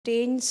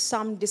maintain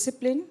some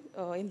discipline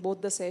in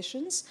both the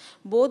sessions.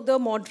 Both the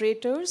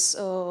moderators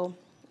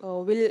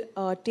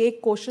will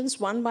take questions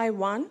one by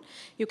one.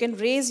 You can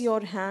raise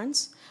your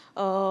hands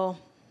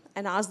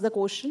and ask the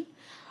question.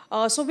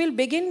 So we'll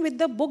begin with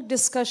the book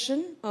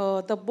discussion,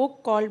 the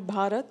book called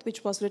Bharat,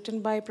 which was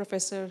written by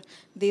Professor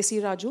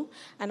Desiraju.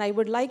 And I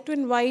would like to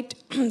invite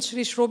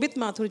Shri Shrobit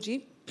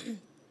Mathurji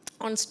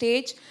on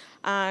stage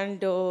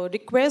and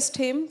request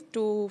him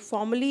to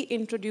formally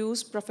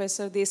introduce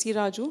Professor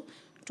Desiraju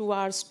to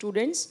our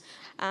students.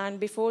 And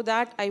before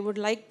that, I would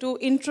like to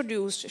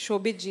introduce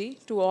Shobit ji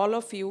to all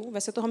of you.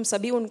 वैसे तो हम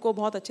सभी उनको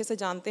बहुत अच्छे से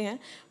जानते हैं,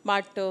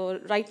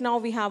 but right now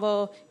we have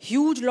a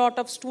huge lot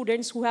of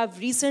students who have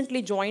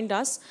recently joined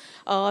us.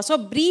 So a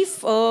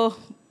brief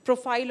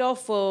profile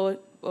of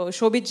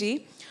Shobit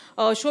ji.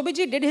 Shobit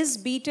ji did his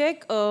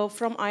BTech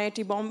from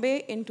IIT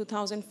Bombay in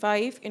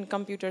 2005 in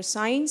computer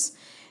science.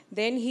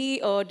 Then he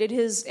did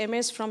his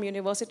MS from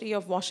University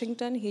of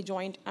Washington. He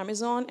joined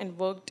Amazon and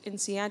worked in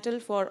Seattle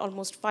for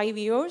almost 5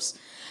 years.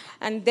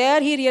 And there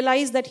he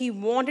realized that he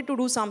wanted to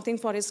do something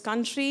for his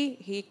country.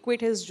 He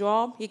quit his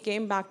job. He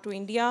came back to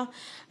India.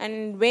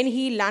 And when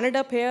he landed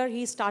up here,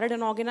 he started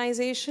an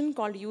organization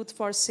called Youth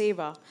for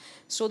Seva.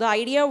 So the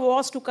idea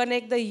was to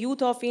connect the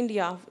youth of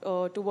India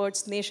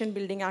towards nation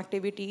building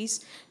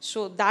activities.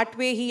 So that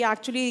way he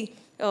actually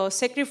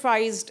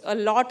sacrificed a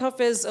lot of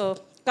his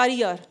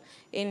career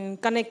in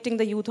connecting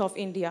the youth of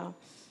India.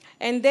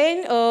 And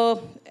then,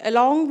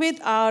 along with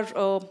our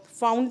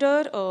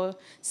founder,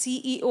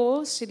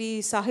 CEO,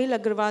 Shri Sahil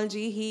Agrawal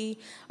ji, he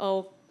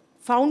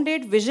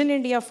founded Vision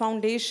India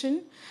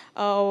Foundation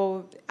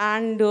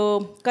and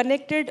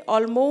connected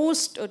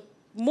almost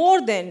more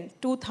than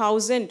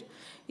 2,000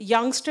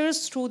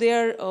 youngsters through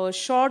their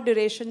short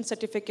duration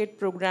certificate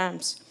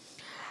programs.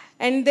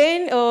 And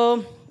then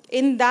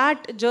in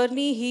that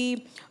journey,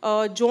 he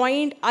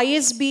joined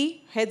ISB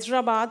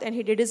Hyderabad and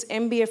he did his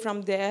MBA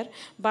from there,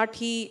 but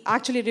he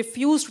actually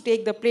refused to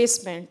take the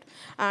placement.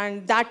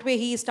 And that way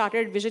he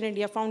started Vision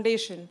India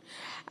Foundation.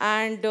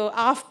 And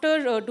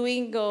after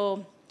doing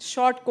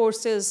short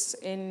courses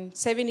in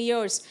 7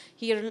 years,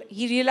 he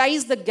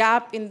realized the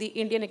gap in the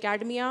Indian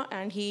academia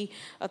and he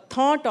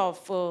thought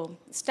of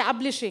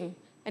establishing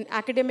an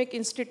academic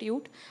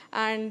institute.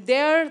 And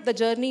there the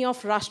journey of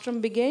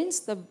Rashtram begins.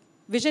 The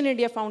Vision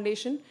India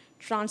Foundation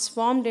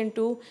transformed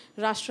into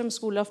Rashtram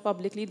School of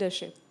Public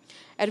Leadership.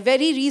 And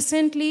very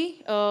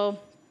recently, the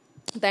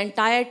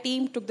entire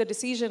team took the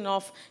decision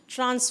of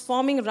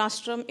transforming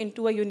Rashtram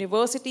into a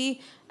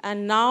university,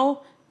 and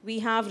now we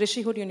have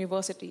Rishihood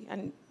University,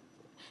 and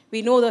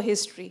we know the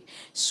history.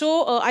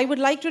 So I would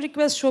like to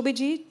request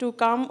Shobiji to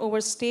come over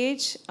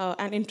stage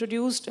and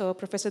introduce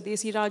Professor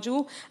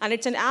Desiraju. And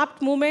it's an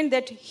apt moment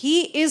that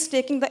he is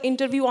taking the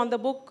interview on the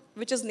book,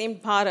 which is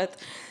named Bharat.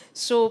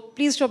 So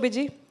please,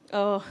 Shobiji,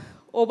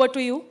 over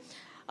to you.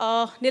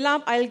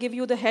 Nilam, I'll give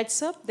you the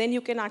heads up, then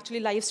you can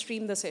actually live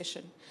stream the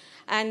session.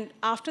 And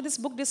after this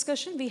book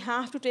discussion, we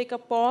have to take a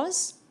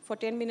pause for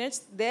 10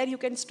 minutes. There you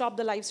can stop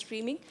the live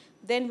streaming,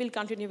 then we'll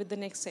continue with the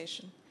next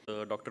session.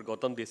 Dr.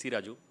 Gautam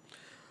Desiraju,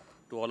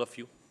 to all of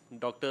you.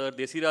 Dr.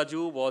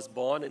 Desiraju was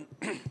born in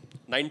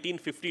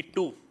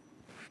 1952.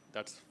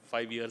 That's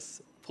 5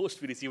 years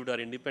post we received our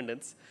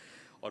independence,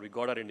 or we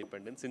got our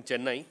independence, in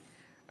Chennai,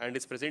 and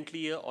is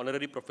presently an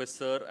honorary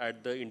professor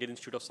at the Indian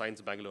Institute of Science,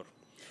 Bangalore.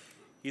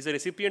 He is a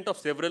recipient of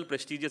several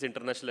prestigious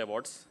international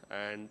awards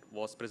and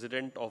was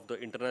president of the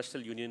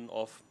International Union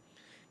of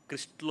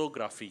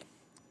Crystallography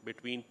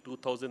between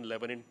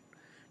 2011 and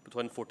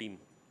 2014.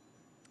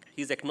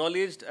 He is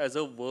acknowledged as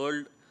a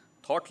world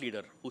thought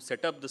leader who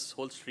set up this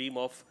whole stream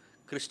of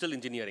crystal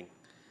engineering.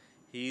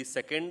 He is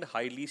second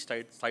highly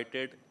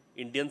cited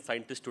Indian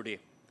scientist today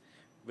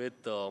with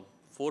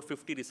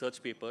 450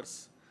 research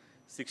papers,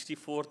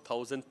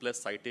 64,000 plus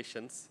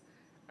citations,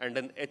 and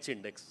an H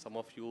index, some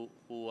of you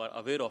who are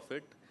aware of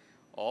it,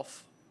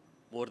 of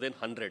more than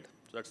 100.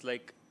 So that's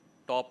like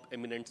top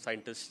eminent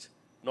scientist,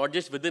 not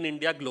just within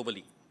India,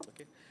 globally.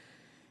 Okay.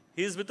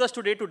 He is with us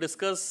today to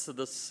discuss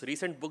this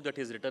recent book that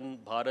he's written,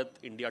 Bharat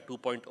India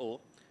 2.0.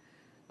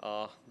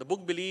 The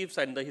book believes,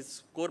 and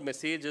his core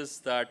message is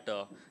that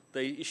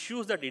the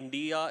issues that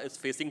India is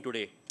facing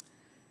today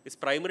is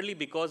primarily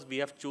because we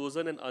have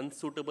chosen an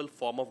unsuitable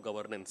form of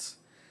governance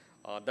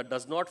that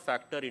does not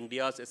factor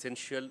India's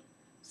essential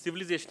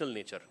civilizational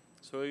nature.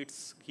 So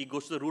he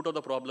goes to the root of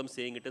the problem,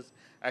 saying it is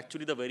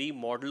actually the very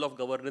model of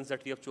governance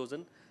that we have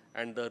chosen,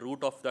 and the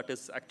root of that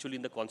is actually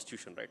in the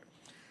constitution, right?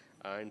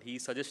 And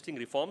he's suggesting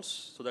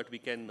reforms so that we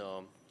can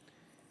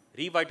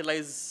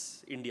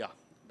revitalize India.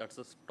 That's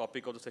the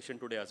topic of the session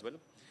today as well.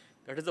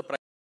 That is the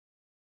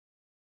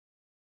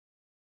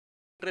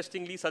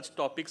Interestingly, such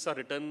topics are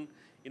written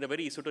in a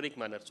very esoteric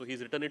manner. So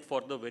he's written it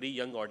for the very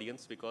young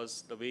audience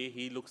because the way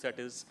he looks at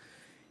is,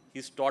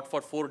 he's taught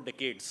for 4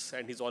 decades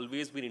and he's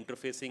always been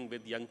interfacing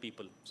with young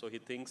people. So he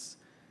thinks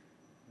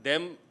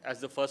them as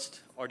the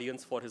first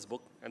audience for his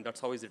book, and that's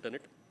how he's written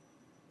it.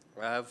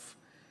 I have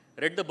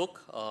read the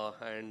book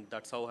and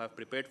that's how I have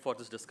prepared for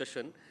this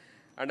discussion.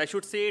 And I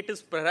should say it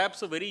is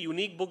perhaps a very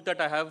unique book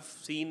that I have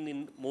seen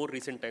in more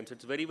recent times.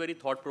 It's very, very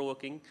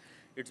thought-provoking.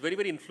 It's very,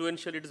 very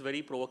influential. It is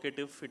very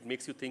provocative. It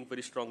makes you think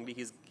very strongly.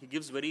 He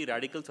gives very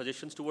radical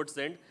suggestions towards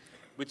the end,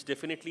 which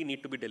definitely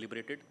need to be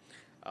deliberated.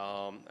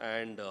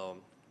 And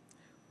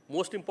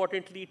most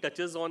importantly,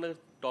 touches on a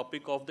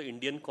topic of the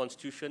Indian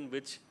Constitution,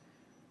 which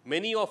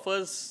many of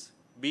us,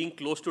 being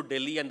close to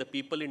Delhi and the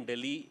people in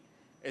Delhi,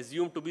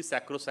 assume to be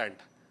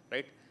sacrosanct,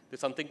 right? There's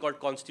something called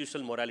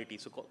constitutional morality.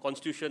 So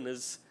constitution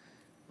is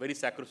very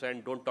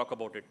sacrosanct, don't talk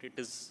about it. It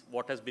is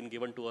what has been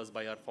given to us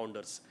by our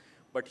founders.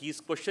 But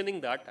he's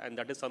questioning that, and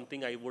that is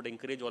something I would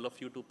encourage all of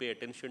you to pay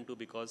attention to,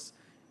 because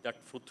that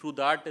through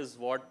that is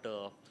what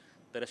the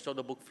rest of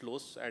the book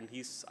flows, and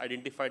he's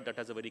identified that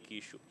as a very key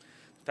issue.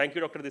 Thank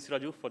you, Dr.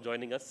 Desiraju, for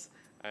joining us,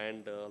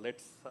 and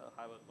let's have a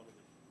conversation.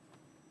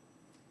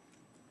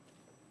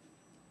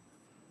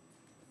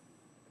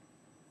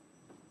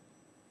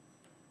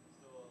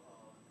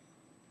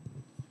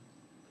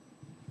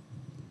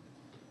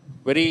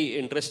 Very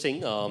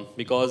interesting,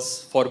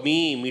 because for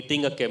me,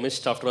 meeting a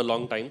chemist after a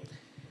long time,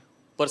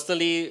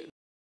 personally,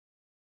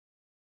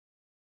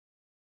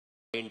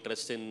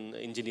 interest in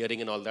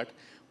engineering and all that.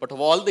 But of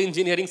all the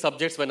engineering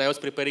subjects, when I was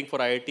preparing for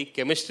IIT,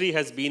 chemistry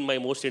has been my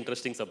most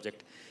interesting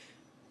subject.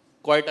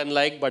 Quite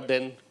unlike, but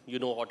then you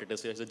know what it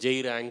is. It's a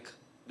J rank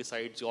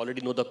decides, you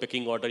already know the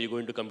pecking order, you go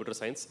into computer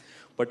science.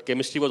 But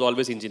chemistry was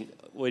always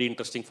very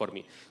interesting for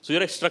me. So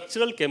you're a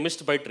structural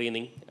chemist by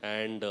training,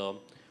 and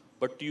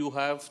but you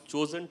have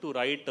chosen to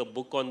write a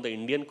book on the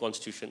Indian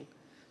Constitution.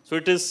 So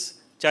it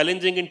is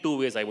challenging in two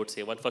ways, I would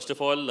say. One, first of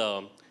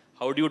all,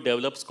 how do you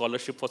develop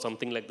scholarship for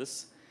something like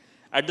this?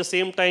 At the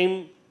same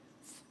time,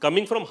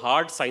 coming from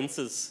hard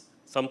sciences,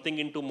 something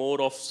into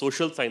more of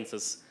social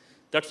sciences,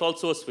 that's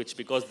also a switch,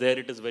 because there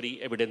it is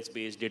very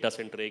evidence-based,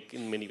 data-centric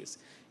in many ways.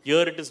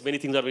 Here it is, many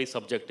things are very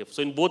subjective.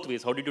 So in both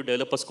ways, how did you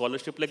develop a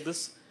scholarship like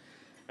this?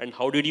 And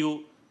how did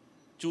you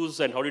choose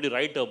and how did you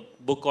write a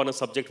book on a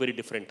subject very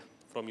different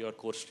from your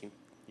course stream?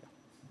 Yeah.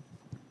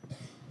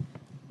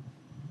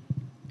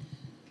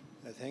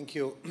 Thank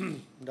you,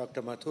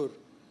 Dr. Mathur,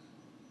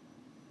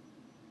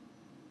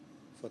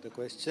 for the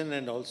question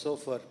and also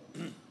for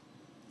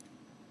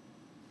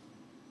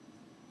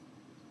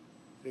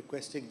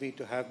requesting me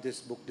to have this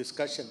book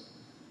discussion.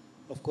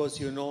 Of course,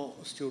 you know,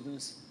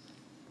 students,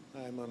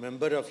 I'm a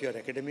member of your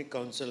academic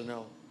council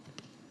now,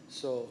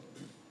 so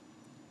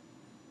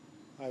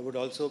I would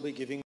also be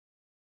giving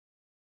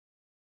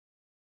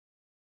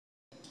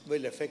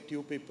will affect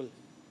you people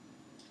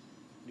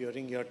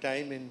during your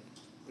time in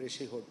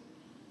Rishihood.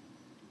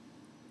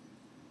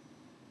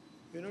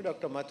 You know,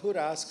 Dr. Mathur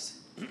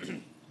asks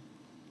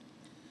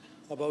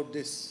about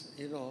this,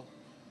 you know,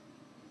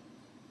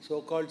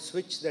 so-called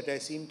switch that I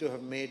seem to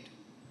have made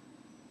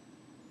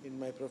in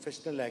my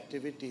professional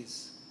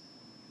activities.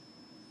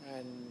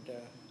 And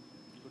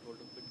You could hold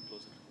a bit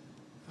closer.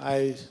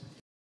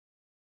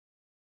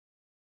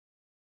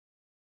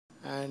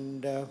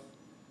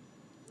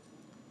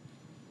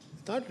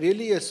 Not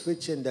really a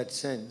switch in that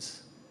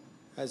sense,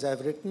 as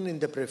I've written in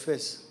the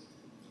preface.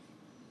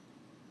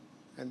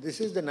 And this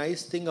is the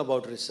nice thing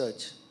about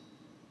research.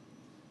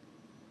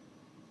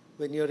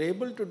 When you're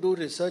able to do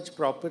research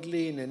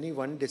properly in any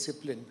one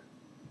discipline,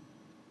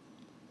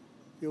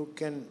 you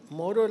can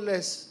more or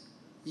less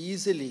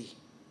easily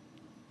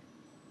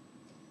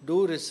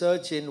do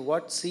research in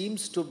what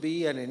seems to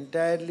be an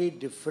entirely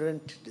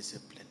different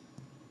discipline.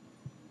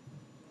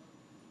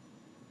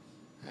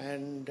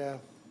 And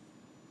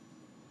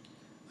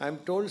I'm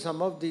told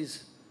some of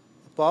these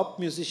pop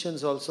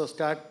musicians also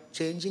start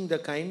changing the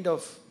kind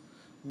of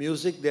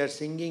music they're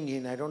singing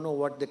in. I don't know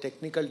what the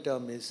technical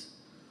term is,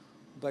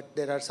 but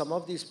there are some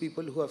of these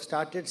people who have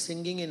started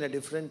singing in a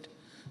different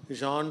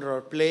genre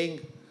or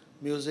playing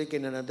music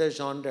in another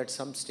genre at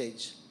some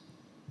stage.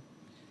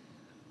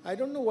 I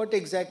don't know what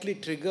exactly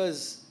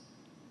triggers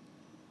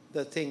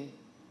the thing.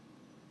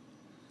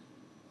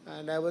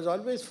 And I was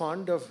always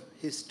fond of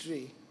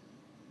history.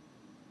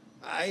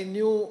 I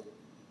knew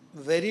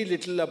very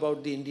little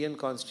about the Indian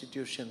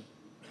Constitution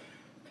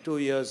 2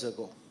 years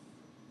ago.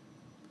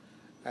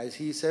 As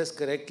he says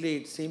correctly,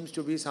 it seems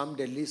to be some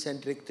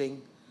Delhi-centric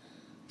thing,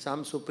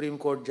 some Supreme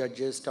Court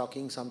judges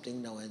talking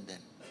something now and then.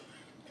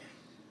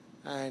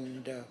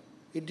 And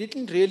it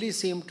didn't really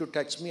seem to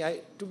touch me.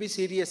 To be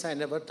serious, I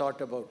never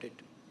thought about it.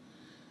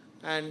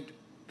 And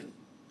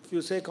if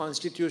you say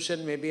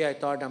Constitution, maybe I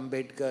thought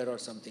Ambedkar or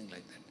something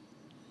like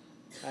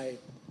that.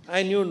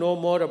 I knew no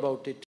more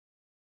about it.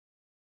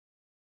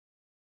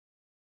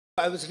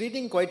 I was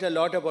reading quite a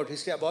lot about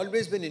history. I've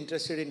always been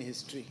interested in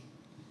history,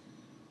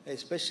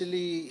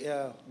 especially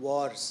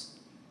wars.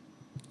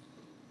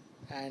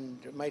 And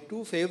my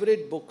two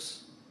favorite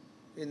books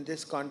in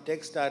this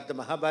context are the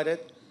Mahabharata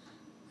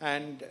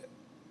and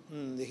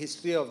the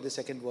history of the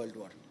Second World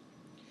War.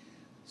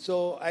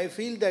 So I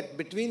feel that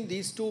between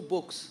these two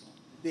books,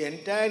 the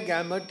entire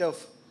gamut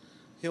of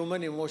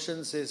human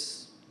emotions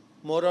is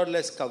more or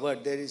less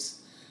covered. There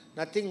is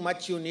nothing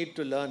much you need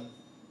to learn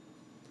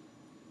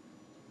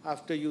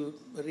after you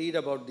read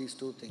about these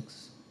two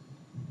things.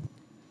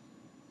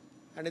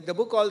 And in the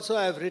book also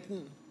I have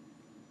written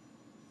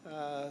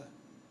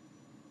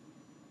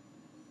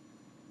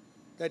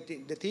that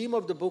the theme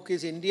of the book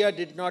is India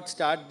did not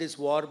start this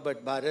war,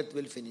 but Bharat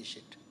will finish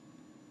it.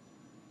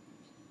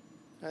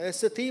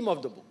 That's the theme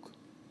of the book.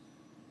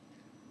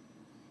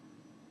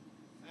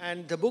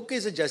 And the book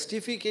is a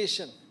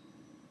justification.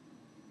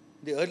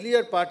 The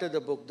earlier part of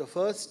the book, the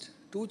first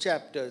 2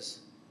 chapters,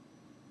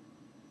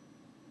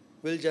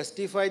 will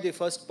justify the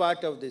first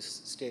part of this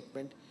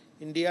statement.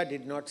 India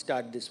did not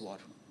start this war.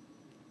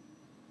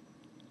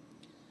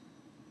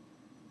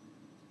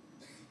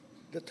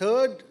 The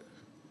third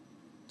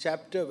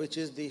chapter, which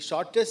is the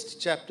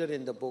shortest chapter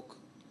in the book,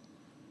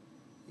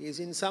 is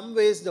in some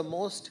ways the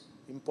most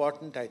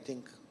important, I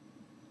think.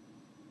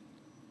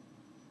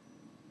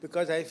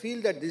 Because I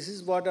feel that this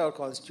is what our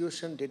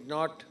Constitution did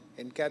not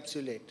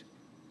encapsulate.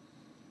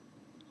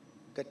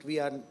 That we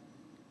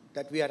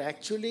are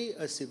actually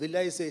a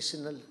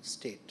civilizational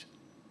state.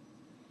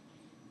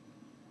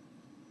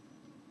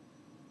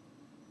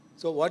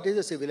 So what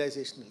is a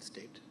civilizational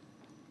state?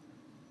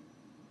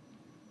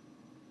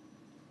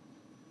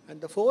 And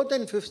the 4th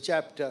and 5th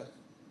chapter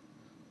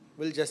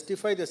will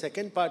justify the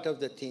second part of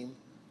the theme,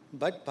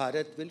 but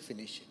Bharat will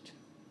finish it.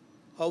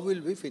 How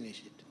will we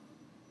finish it?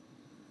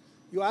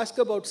 You ask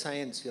about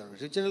science. Your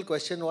original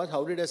question was,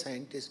 how did a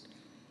scientist?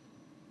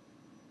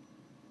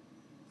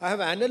 I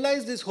have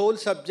analyzed this whole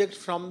subject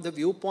from the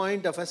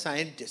viewpoint of a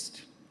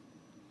scientist.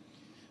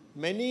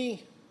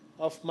 Many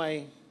of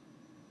my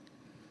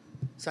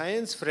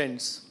science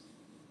friends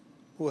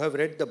who have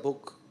read the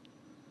book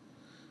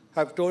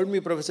have told me,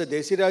 Professor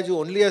Desiraju,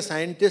 only a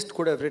scientist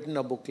could have written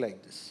a book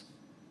like this.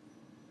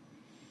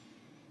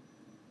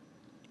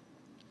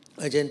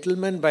 A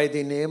gentleman by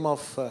the name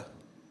of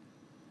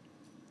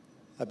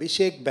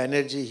Abhishek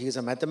Banerjee, he is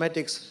a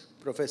mathematics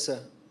professor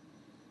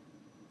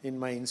in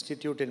my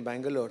institute in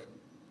Bangalore.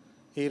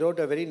 He wrote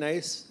a very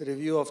nice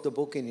review of the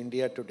book in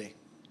India Today.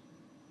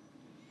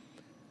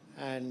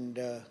 And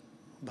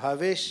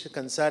Bhavesh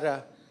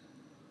Kansara,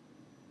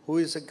 who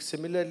is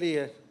similarly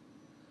an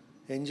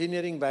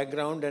engineering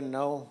background and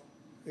now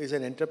is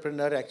an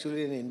entrepreneur,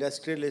 actually an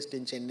industrialist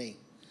in Chennai.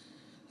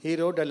 He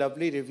wrote a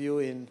lovely review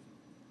in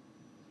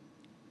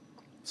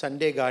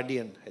Sunday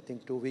Guardian, I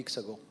think 2 weeks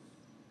ago.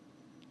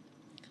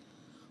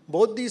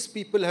 Both these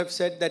people have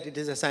said that it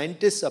is a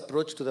scientist's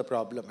approach to the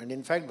problem. And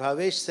in fact,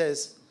 Bhavesh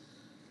says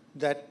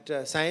that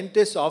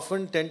scientists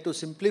often tend to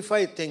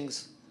simplify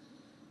things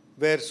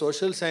where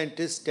social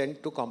scientists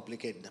tend to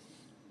complicate them.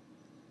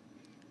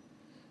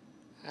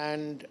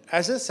 And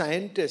as a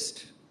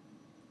scientist,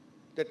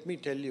 let me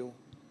tell you,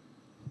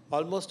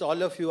 almost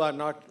all of you are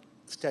not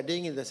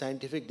studying in the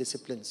scientific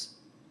disciplines.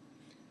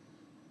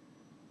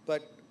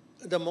 But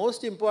the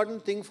most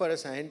important thing for a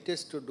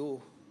scientist to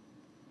do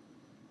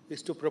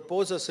is to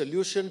propose a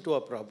solution to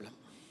a problem.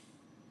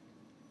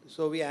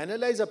 So we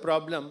analyze a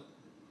problem,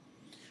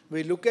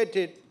 we look at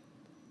it,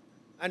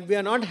 and we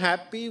are not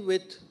happy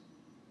with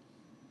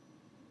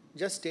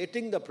just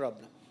stating the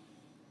problem.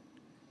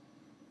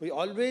 We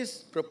always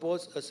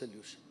propose a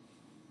solution.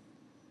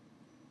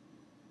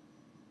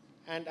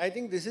 And I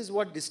think this is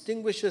what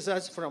distinguishes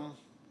us from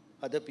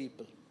other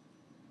people.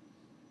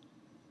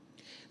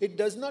 It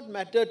does not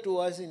matter to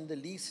us in the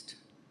least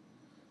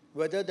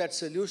whether that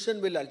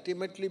solution will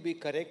ultimately be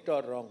correct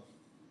or wrong.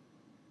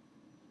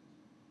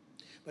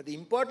 But the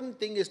important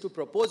thing is to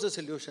propose a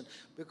solution,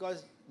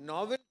 because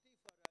novelty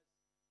for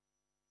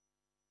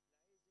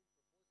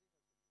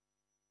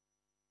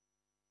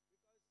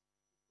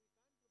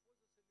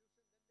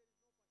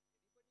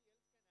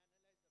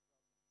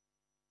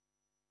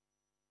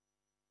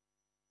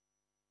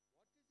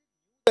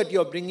us that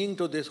you're bringing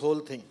to this whole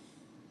thing.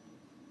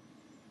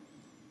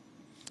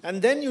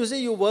 And then you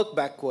say you work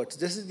backwards.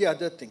 This is the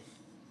other thing.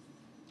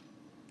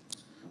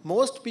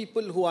 Most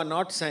people who are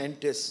not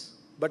scientists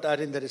but are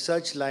in the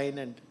research line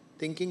and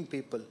thinking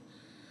people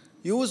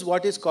use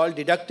what is called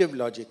deductive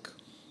logic.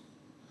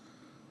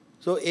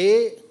 So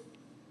A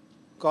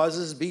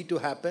causes B to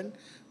happen,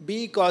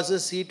 B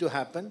causes C to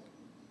happen,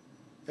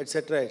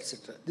 etc.,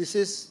 etc.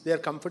 They are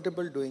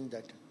comfortable doing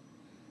that.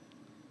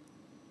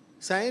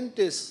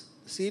 Scientists,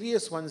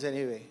 serious ones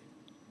anyway,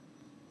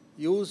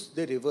 use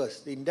the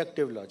reverse, the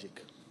inductive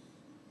logic.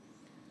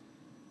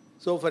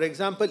 So for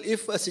example,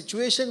 if a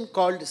situation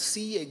called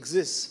C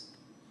exists,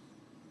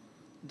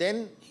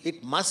 then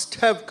it must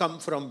have come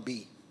from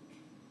B.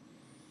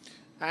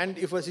 And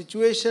if a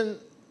situation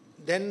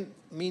then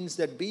means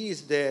that B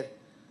is there,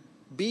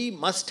 B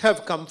must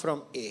have come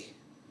from A.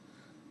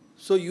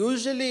 So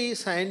usually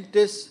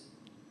scientists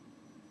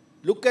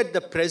look at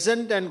the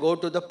present and go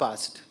to the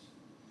past.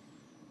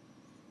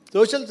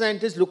 Social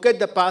scientists look at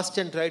the past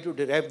and try to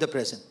derive the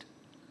present.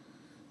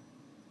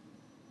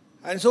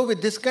 And so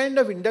with this kind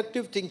of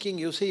inductive thinking,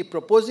 you see,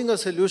 proposing a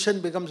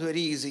solution becomes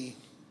very easy.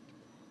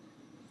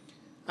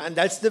 And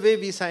that's the way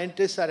we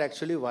scientists are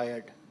actually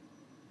wired.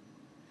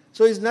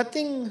 So it's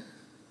nothing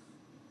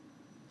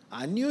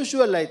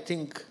unusual, I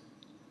think,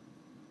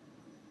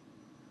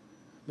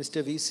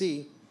 Mr.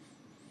 VC,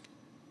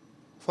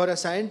 for a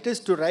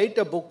scientist to write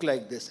a book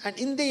like this, and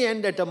in the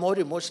end, at a more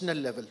emotional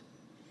level,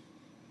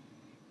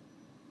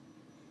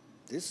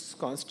 this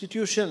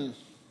Constitution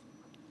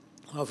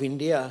of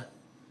India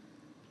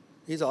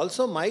is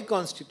also my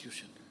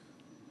constitution.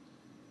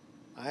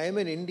 I am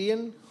an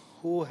Indian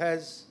who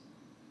has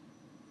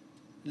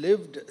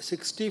lived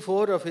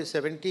 64 of his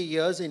 70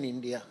 years in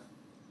India.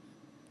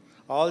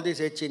 All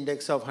this H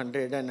index of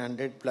 100 and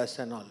 100 plus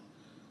and all.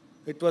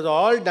 It was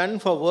all done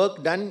for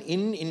work done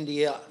in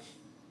India.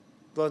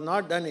 It was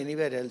not done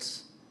anywhere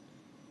else.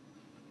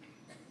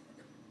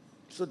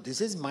 So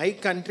this is my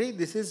country,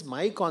 this is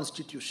my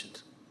constitution.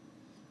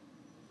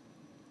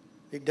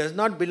 It does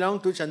not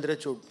belong to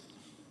Chandrachud.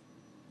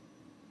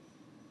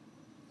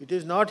 It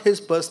is not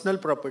his personal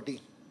property.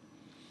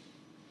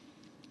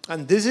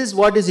 And this is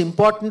what is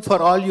important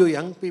for all you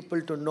young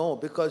people to know,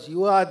 because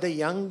you are the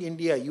young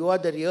India, you are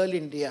the real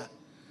India.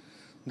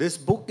 This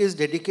book is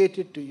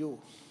dedicated to you.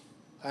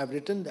 I have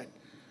written that.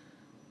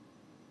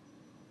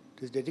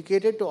 It is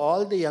dedicated to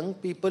all the young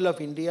people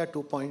of India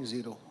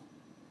 2.0.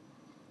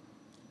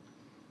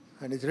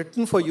 And it's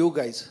written for you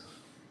guys.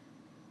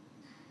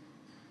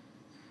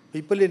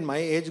 People in my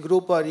age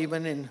group or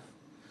even in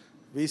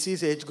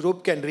VC's age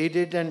group can read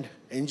it and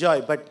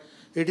enjoy, but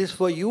it is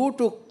for you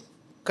to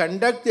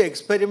conduct the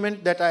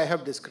experiment that I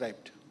have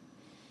described.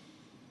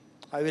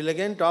 I will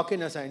again talk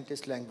in a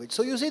scientist language.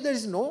 So you see, there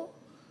is no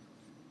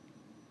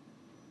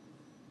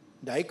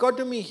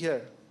dichotomy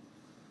here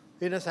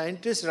in a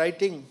scientist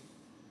writing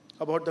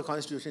about the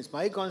constitution. It's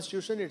my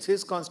constitution, it's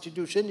his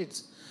constitution,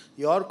 it's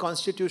your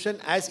constitution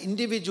as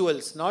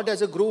individuals, not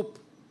as a group.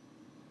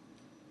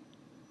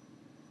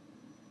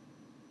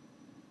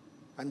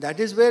 And that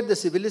is where the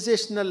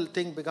civilizational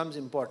thing becomes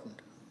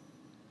important.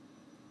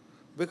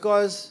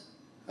 Because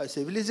a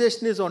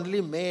civilization is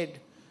only made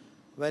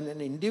when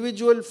an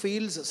individual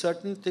feels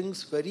certain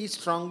things very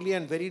strongly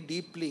and very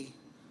deeply,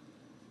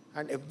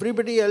 and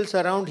everybody else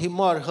around him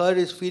or her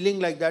is feeling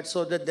like that,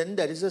 so that then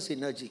there is a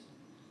synergy.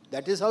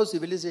 That is how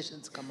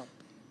civilizations come up.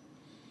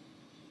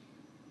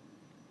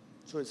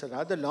 So it's a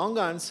rather long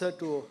answer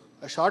to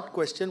a short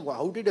question.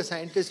 How did a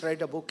scientist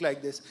write a book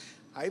like this?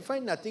 I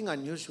find nothing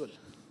unusual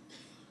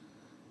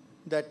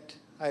that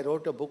I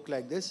wrote a book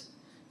like this.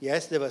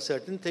 Yes, there were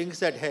certain things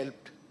that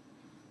helped.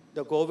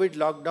 The COVID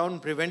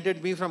lockdown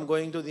prevented me from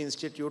going to the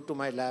institute to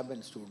my lab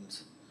and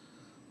students.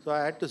 So I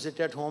had to sit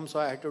at home, so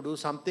I had to do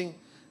something,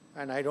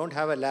 and I don't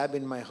have a lab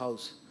in my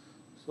house.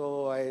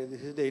 So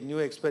this is the new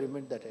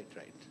experiment that I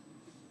tried.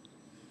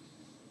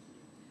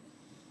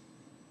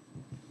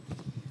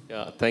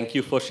 Yeah, thank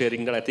you for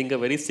sharing that. I think a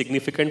very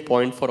significant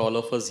point for all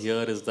of us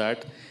here is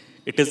that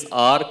it is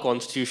our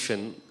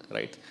constitution,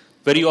 right?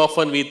 Very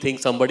often we think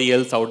somebody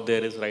else out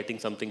there is writing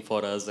something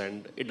for us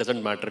and it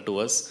doesn't matter to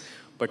us.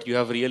 But you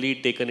have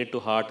really taken it to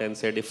heart and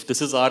said, if this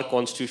is our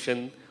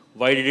constitution,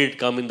 why did it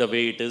come in the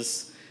way it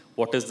is?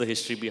 What is the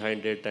history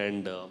behind it?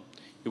 And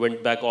you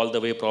went back all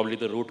the way, probably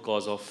the root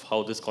cause of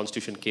how this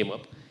constitution came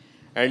up.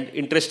 And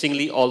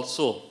interestingly,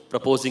 also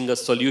proposing a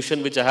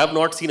solution which I have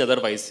not seen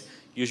otherwise.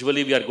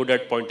 Usually we are good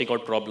at pointing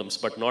out problems,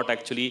 but not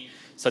actually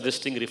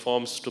suggesting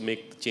reforms to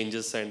make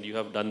changes, and you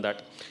have done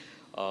that.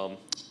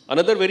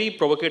 Another very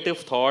provocative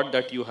thought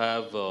that you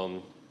have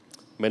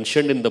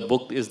mentioned in the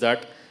book is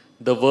that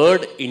the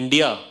word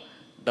India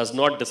does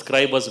not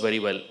describe us very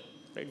well.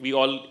 Right?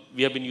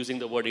 We have been using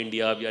the word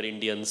India, we are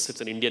Indians, it's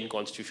an Indian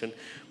constitution,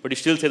 but you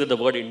still say that the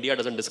word India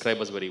doesn't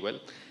describe us very well.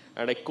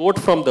 And I quote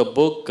from the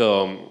book,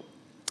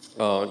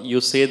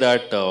 you say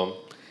that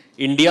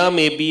India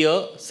may be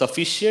a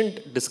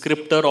sufficient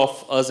descriptor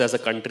of us as a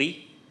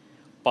country,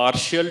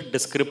 partial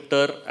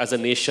descriptor as a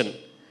nation,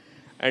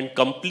 and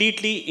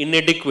completely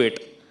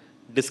inadequate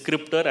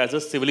descriptor as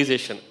a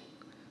civilization.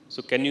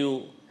 So can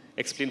you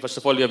explain, first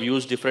of all, you have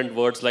used different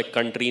words like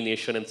country,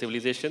 nation, and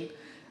civilization,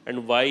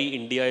 and why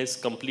India is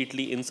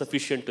completely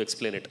insufficient to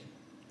explain it?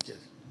 Yes.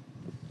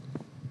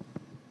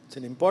 It's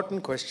an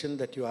important question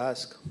that you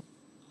ask.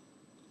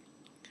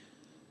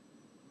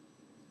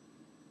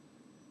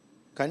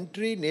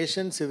 Country,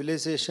 nation,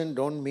 civilization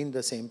don't mean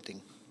the same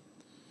thing.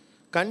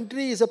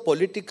 Country is a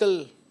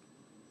political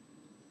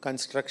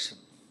construction.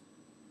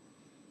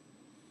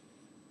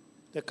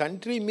 The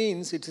country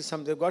means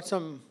they've got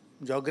some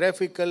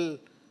geographical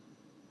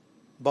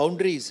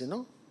boundaries,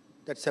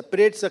 that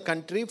separates a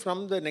country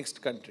from the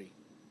next country.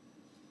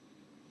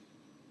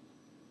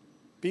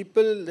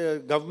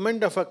 The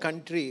government of a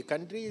country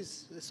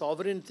is a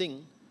sovereign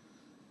thing,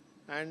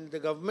 and the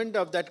government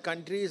of that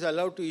country is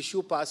allowed to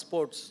issue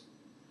passports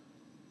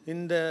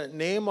in the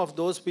name of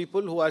those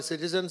people who are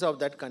citizens of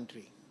that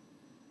country.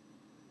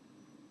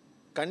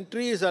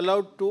 Country is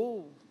allowed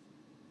to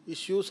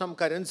issue some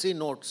currency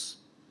notes,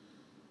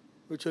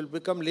 which will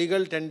become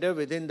legal tender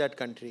within that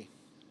country.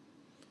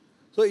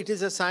 So it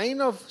is a sign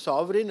of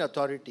sovereign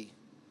authority.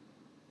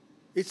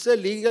 It's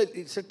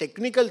a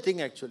technical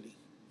thing actually.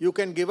 You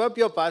can give up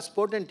your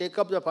passport and take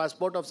up the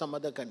passport of some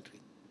other country.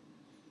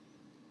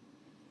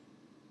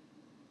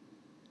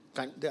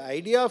 The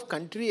idea of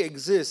country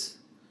exists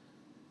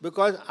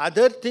because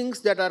other things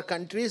that are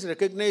countries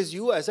recognize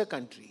you as a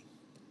country.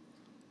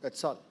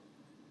 That's all.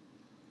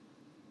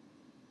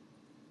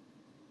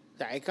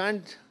 I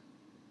can't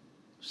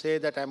say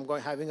that I'm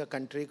having a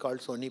country called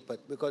Sonipat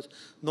because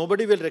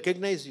nobody will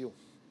recognize you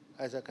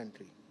as a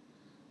country.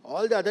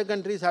 All the other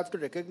countries have to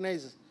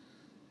recognize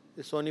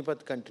the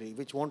Sonipat country,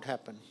 which won't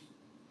happen.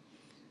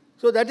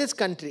 So that is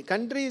country.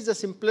 Country is the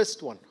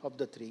simplest one of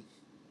the three.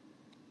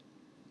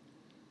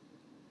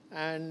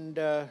 And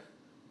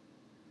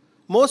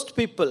most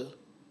people,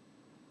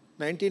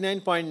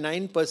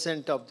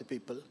 99.9% of the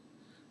people,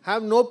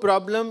 have no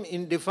problem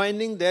in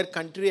defining their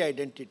country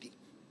identity.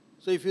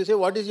 So if you say,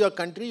 what is your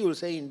country? You will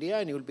say India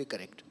and you will be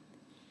correct.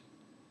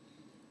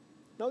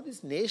 Now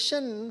this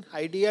nation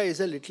idea is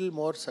a little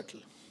more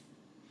subtle.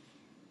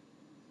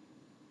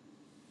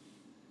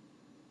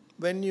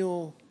 When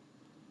you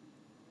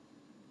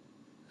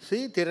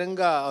see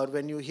Tiranga or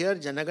when you hear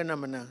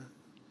Janaganamana,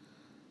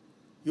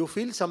 you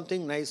feel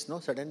something nice, no,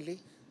 suddenly?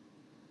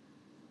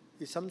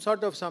 It's some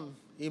sort of some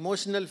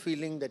emotional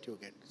feeling that you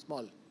get,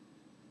 small.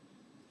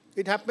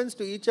 It happens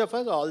to each of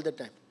us all the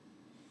time.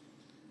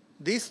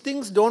 These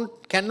things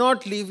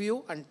cannot leave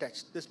you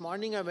untouched. This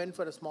morning I went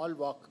for a small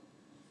walk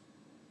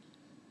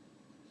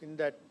in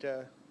that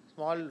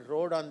small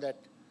road on that,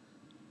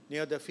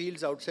 near the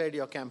fields outside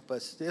your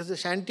campus. There's a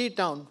shanty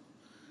town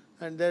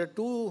and there are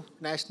two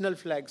national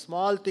flags,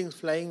 small things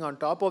flying on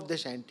top of the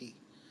shanty.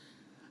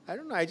 I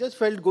don't know, I just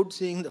felt good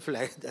seeing the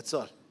flag, that's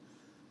all.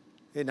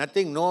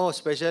 Nothing, no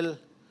special,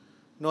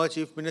 no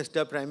chief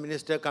minister, prime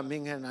minister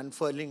coming and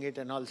unfurling it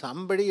and all.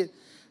 Somebody,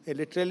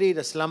 literally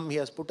the slum, he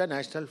has put a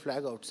national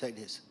flag outside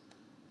his.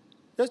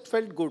 Just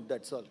felt good,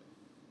 that's all.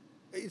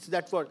 It's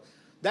that word.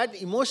 That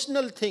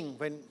emotional thing,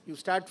 when you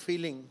start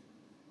feeling,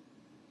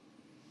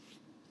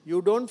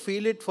 you don't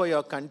feel it for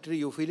your country,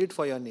 you feel it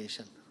for your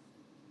nation.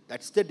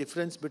 That's the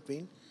difference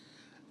between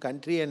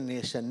country and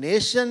nation.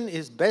 Nation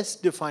is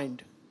best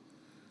defined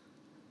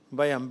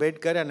by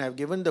Ambedkar, and I've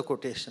given the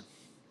quotation.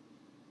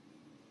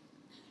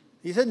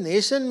 He said,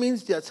 nation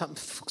means there's some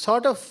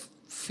sort of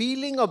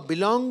feeling of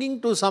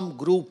belonging to some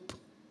group.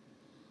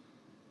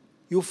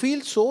 You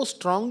feel so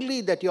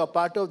strongly that you are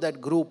part of that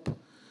group.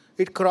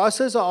 It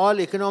crosses all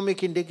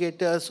economic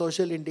indicators,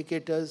 social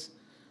indicators.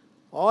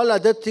 All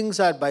other things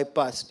are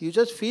bypassed. You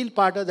just feel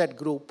part of that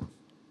group.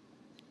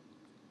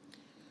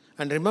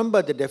 And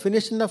remember, the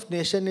definition of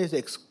nation is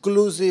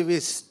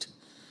exclusivist.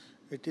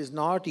 It is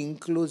not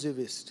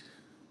inclusivist.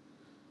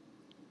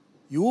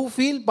 You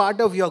feel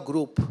part of your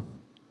group.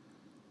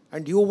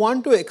 And you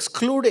want to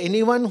exclude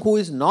anyone who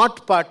is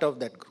not part of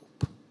that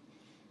group.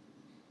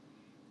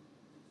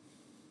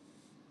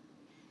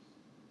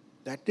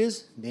 That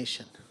is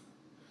nation.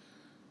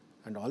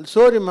 And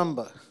also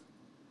remember,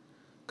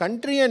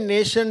 country and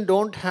nation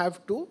don't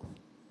have to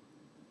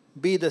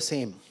be the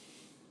same.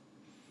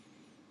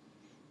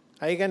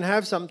 I can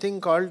have something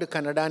called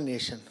Kannada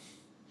nation.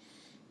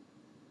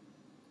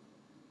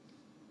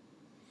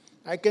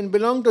 I can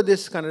belong to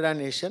this Kannada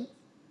nation,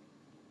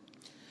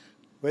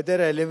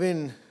 whether I live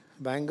in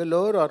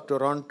Bangalore or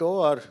Toronto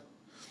or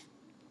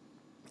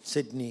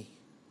Sydney.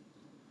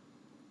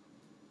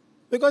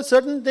 Because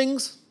certain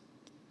things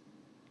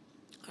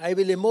I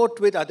will emote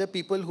with other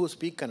people who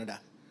speak Kannada.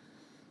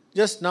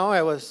 Just now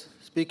I was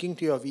speaking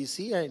to your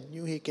VC. I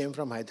knew he came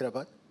from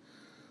Hyderabad.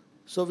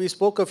 So we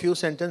spoke a few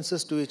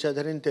sentences to each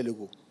other in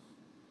Telugu.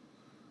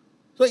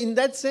 So in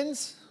that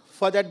sense,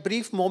 for that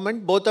brief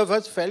moment, both of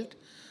us felt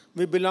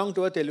we belong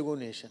to a Telugu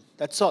nation.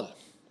 That's all.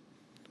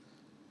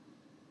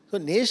 So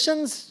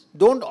nations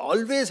don't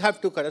always have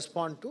to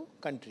correspond to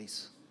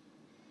countries.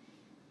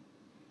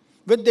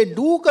 When they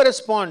do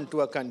correspond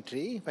to a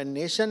country, when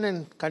nation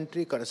and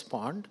country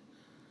correspond,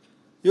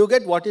 you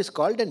get what is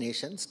called a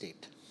nation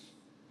state.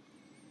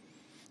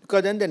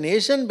 Because then the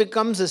nation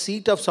becomes a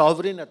seat of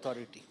sovereign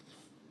authority.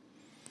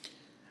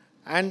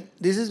 And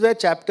this is where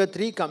chapter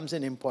 3 comes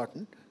in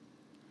important.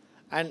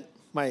 And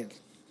my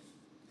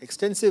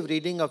extensive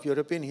reading of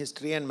European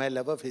history and my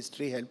love of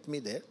history helped me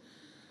there.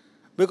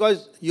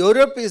 Because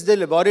Europe is the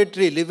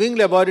laboratory, living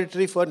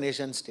laboratory for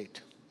nation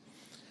state.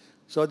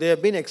 So they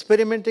have been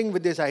experimenting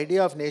with this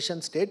idea of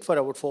nation state for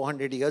about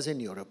 400 years in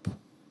Europe.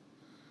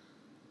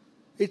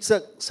 It's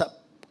a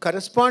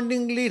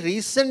correspondingly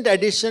recent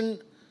addition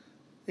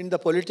in the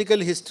political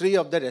history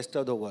of the rest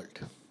of the world.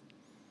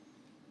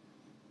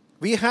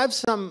 We have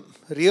some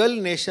real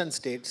nation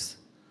states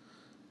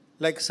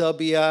like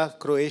Serbia,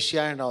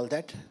 Croatia and all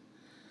that.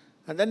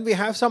 And then we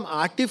have some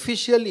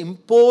artificial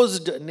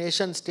imposed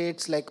nation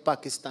states like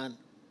Pakistan,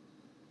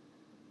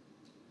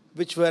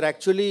 which were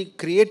actually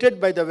created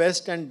by the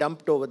West and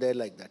dumped over there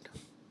like that.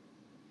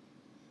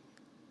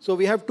 So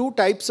we have two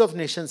types of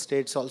nation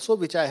states also,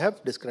 which I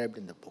have described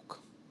in the book.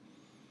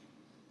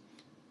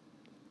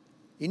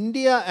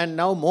 India, and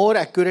now more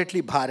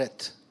accurately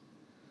Bharat.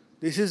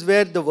 This is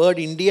where the word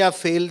India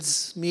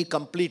fails me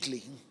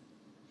completely.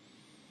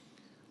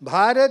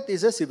 Bharat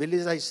is a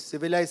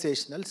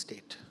civilizational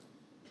state.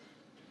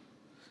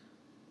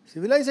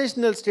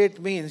 Civilizational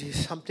state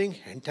means something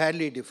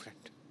entirely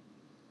different.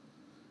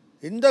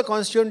 In the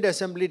Constituent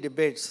Assembly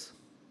debates,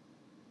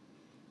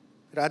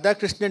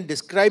 Radhakrishnan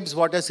describes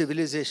what a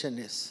civilization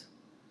is.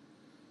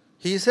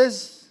 He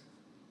says,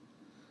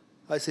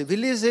 a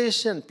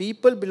civilization,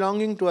 people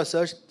belonging to a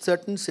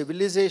certain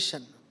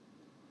civilization,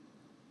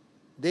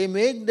 they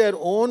make their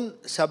own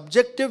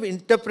subjective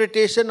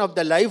interpretation of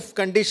the life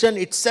condition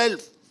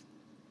itself.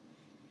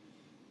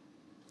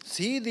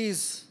 See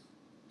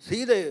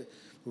the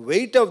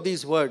weight of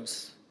these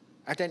words.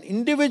 At an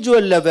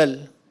individual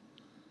level,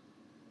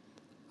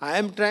 I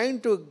am trying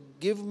to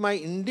give my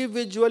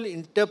individual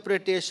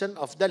interpretation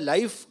of the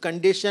life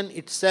condition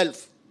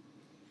itself.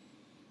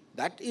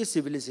 That is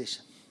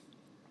civilization.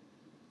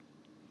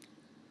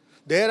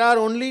 There are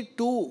only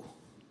two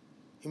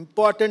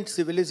important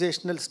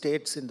civilizational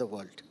states in the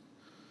world.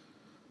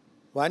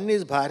 One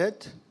is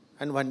Bharat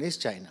and one is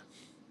China.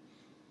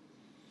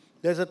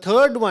 There's a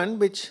third one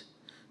which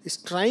is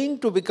trying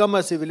to become a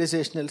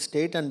civilizational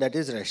state, and that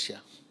is Russia.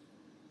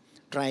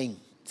 Trying.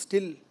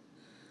 Still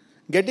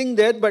getting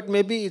there, but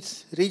maybe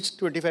it's reached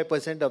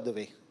 25% of the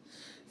way.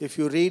 If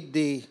you read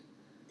the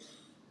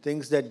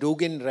things that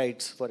Dugin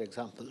writes, for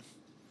example,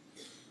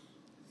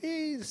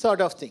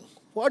 sort of thing.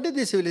 What is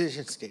the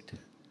civilization state?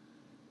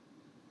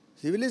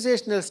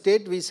 Civilizational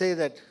state, we say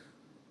that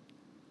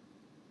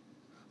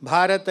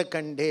Bharata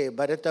Kandhe,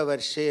 Bharata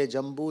Varshe,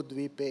 Jambu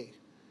Dvipe.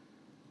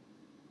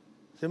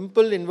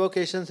 Simple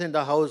invocations in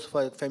the house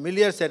for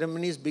familiar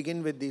ceremonies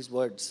begin with these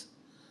words.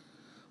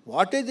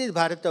 What is this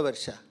Bharata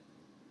Varsha?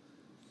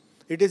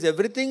 It is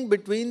everything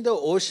between the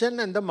ocean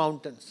and the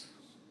mountains,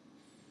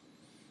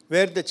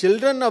 where the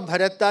children of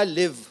Bharata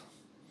live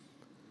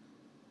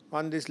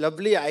on this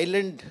lovely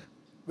island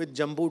with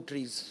jambu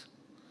trees.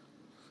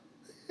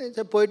 It's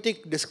a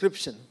poetic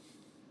description.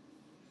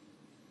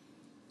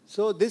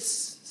 So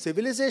this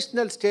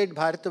civilizational state,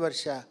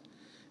 Bharatavarsha,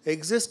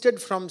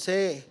 existed from,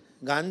 say,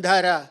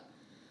 Gandhara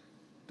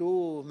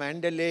to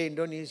Mandalay,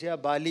 Indonesia,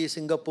 Bali,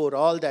 Singapore,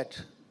 all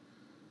that.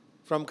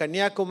 From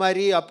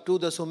Kanyakumari up to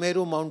the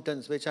Sumeru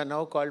mountains, which are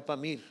now called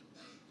Pamir.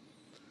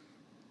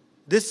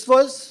 This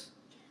was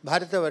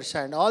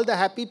Bharatavarsha, and all the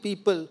happy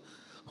people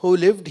who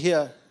lived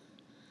here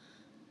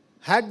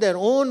had their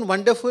own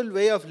wonderful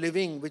way of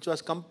living, which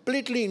was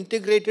completely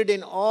integrated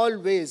in all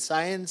ways,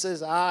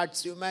 sciences,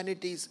 arts,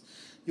 humanities,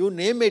 you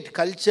name it,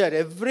 culture,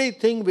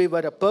 everything. We were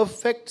a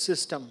perfect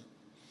system,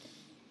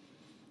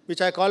 which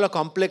I call a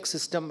complex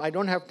system. I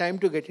don't have time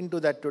to get into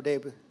that today,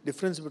 the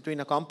difference between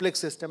a complex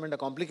system and a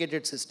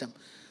complicated system.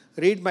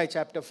 Read my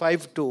chapter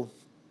 5 to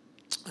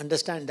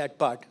understand that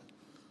part.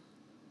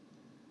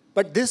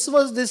 But this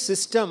was this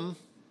system,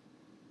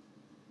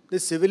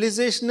 this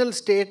civilizational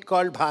state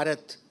called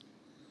Bharat.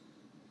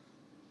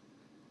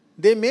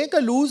 They make a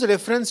loose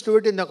reference to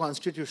it in the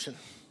constitution.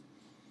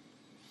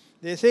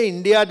 They say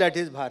India, that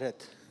is Bharat.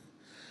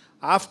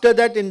 After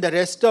that, in the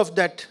rest of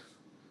that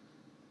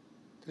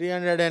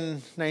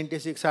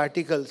 396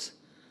 articles,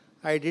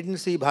 I didn't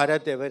see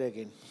Bharat ever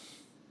again.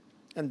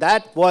 And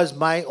that was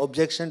my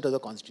objection to the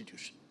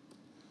constitution.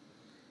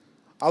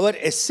 Our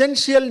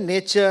essential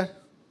nature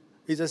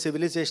is a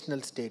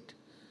civilizational state.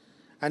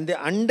 And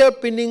the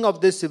underpinning of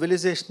this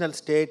civilizational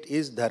state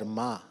is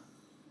dharma.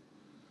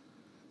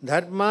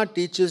 Dharma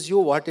teaches you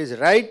what is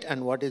right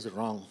and what is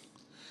wrong.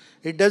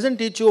 It doesn't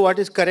teach you what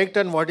is correct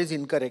and what is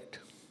incorrect.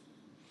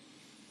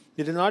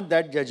 It is not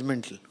that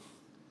judgmental.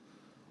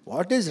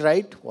 What is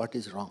right, what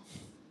is wrong.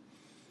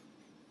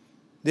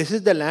 This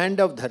is the land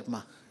of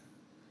dharma.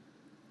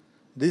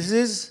 This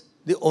is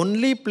the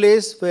only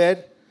place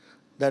where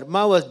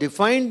dharma was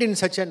defined in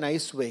such a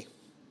nice way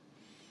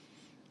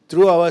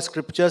through our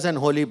scriptures and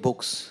holy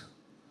books,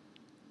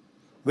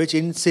 which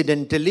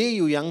incidentally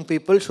you young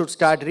people should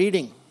start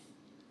reading.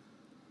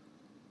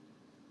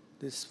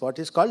 This is what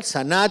is called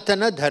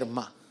Sanatana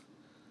Dharma,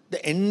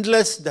 the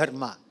endless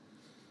Dharma.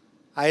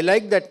 I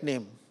like that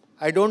name.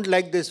 I don't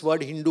like this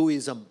word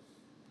Hinduism.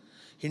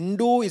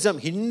 Hindu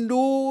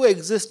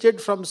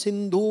existed from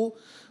Sindhu,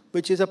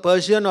 which is a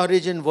Persian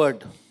origin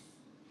word.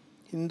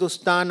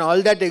 Hindustan,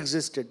 all that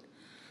existed.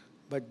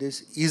 But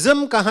this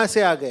ism kahan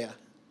se aa gaya?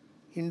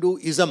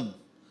 Hinduism.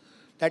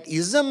 That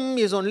ism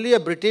is only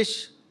a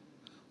British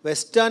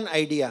Western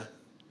idea.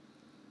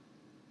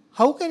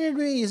 How can it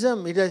be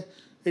ism?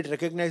 It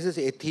recognizes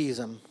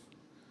atheism.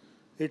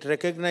 It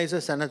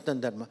recognizes Sanatana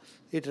Dharma.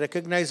 It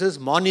recognizes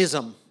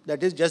monism,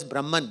 that is just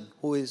Brahman,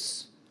 who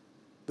is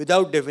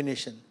without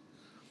definition.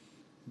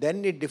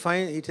 Then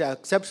it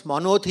accepts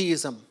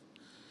monotheism.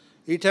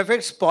 It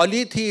accepts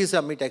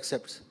polytheism, it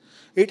accepts.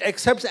 It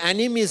accepts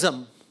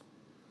animism.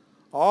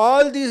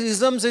 All these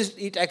isms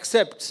it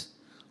accepts.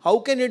 How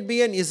can it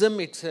be an ism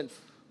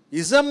itself?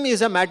 Ism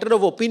is a matter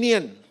of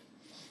opinion.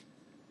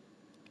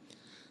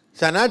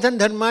 Sanatana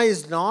Dharma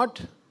is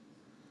not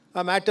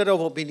a matter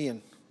of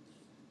opinion.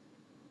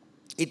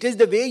 It is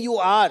the way you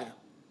are.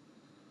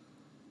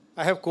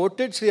 I have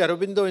quoted Sri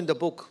Aurobindo in the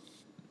book,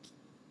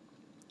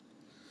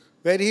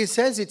 where he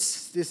says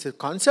it's this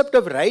concept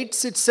of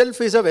rights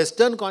itself is a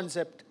Western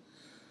concept.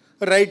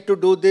 Right to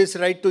do this,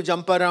 right to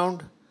jump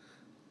around,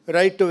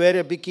 right to wear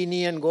a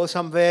bikini and go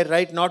somewhere,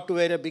 right not to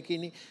wear a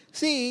bikini.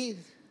 See,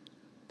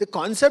 The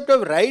concept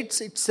of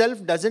rights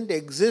itself doesn't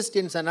exist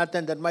in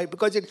Sanatana Dharma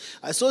because it's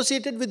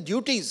associated with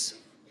duties.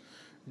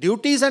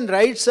 Duties and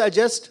rights are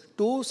just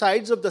two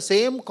sides of the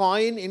same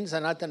coin in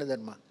Sanatana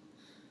Dharma.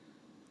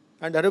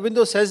 And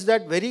Aurobindo says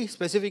that very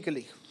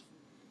specifically.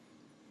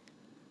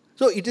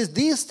 So it is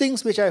these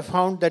things which I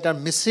found that are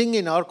missing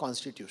in our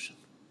constitution.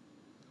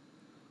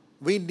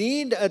 We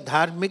need a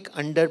dharmic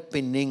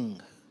underpinning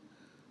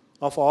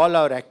of all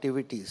our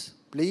activities.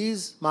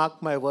 Please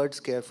mark my words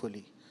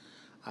carefully.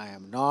 I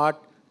am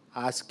not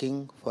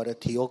asking for a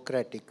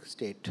theocratic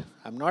state.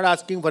 I am not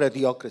asking for a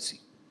theocracy.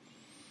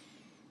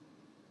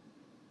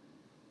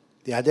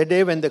 The other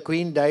day when the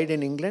Queen died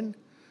in England,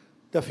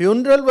 the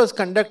funeral was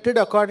conducted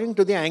according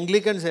to the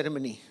Anglican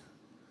ceremony.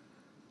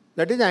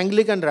 That is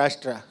Anglican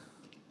Rashtra.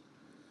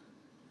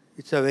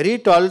 It's a very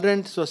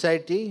tolerant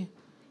society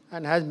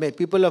and has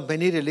people of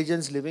many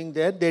religions living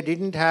there. They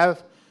didn't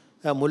have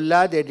a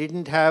mullah, they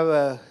didn't have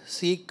a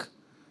Sikh,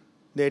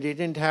 they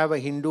didn't have a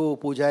Hindu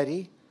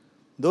pujari.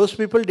 Those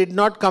people did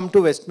not come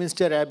to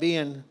Westminster Abbey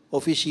and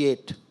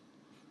officiate.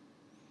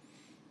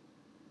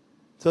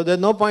 So there's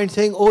no point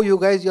saying, oh, you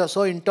guys, you're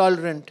so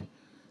intolerant.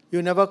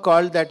 You never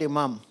called that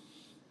imam.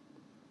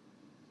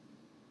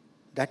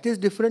 That is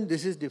different,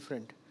 this is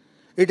different.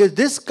 It is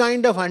this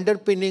kind of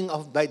underpinning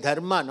of by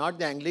dharma, not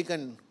the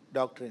Anglican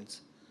doctrines,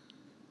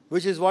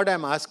 which is what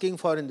I'm asking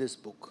for in this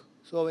book.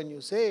 So when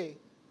you say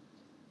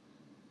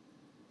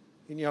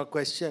in your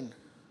question,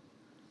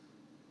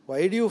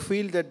 why do you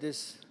feel that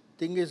this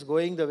thing is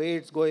going the way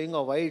it's going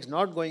or why it's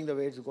not going the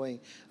way it's going?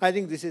 I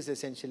think this is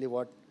essentially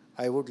what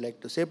I would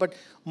like to say. But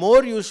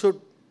more you should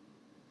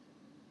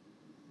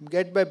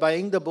get by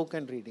buying the book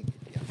and reading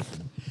it. Yeah.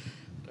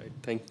 Right.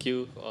 Thank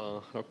you,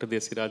 Dr.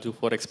 Desiraju,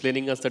 for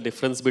explaining us the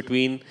difference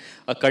between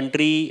a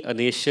country, a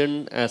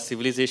nation, a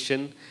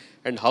civilization,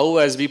 and how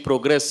as we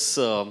progress,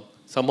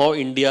 somehow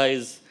India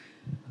is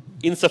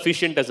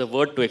insufficient as a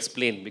word to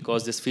explain,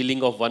 because this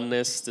feeling of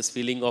oneness, this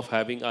feeling of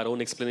having our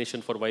own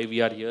explanation for why we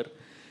are here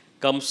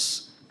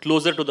comes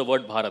closer to the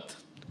word Bharat.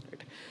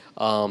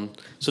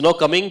 So now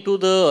coming to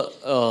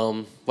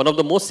the one of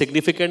the most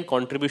significant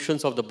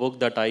contributions of the book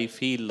that I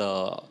feel,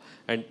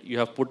 and you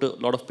have put a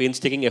lot of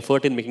painstaking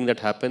effort in making that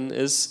happen,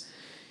 is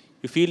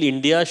you feel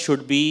India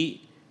should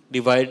be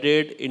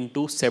divided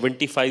into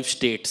 75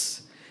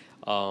 states.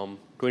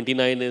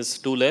 29 is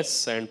too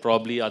less, and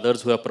probably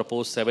others who have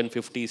proposed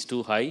 750 is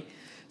too high.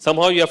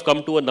 Somehow you have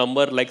come to a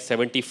number like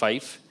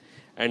 75,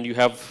 and you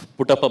have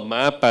put up a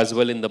map as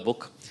well in the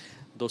book.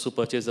 Those who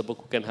purchase the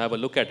book can have a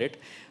look at it.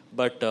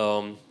 But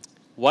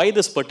why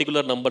this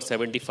particular number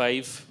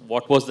 75?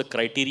 What was the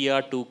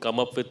criteria to come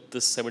up with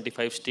this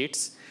 75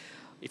 states?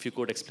 If you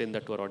could explain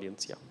that to our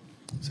audience, yeah.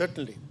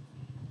 Certainly.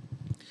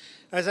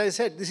 As I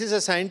said, this is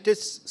a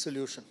scientist's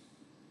solution.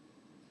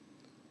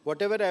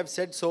 Whatever I have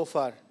said so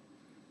far,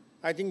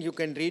 I think you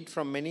can read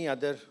from many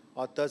other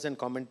authors and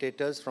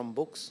commentators from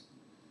books,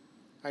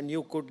 and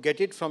you could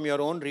get it from your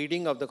own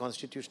reading of the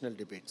constitutional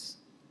debates.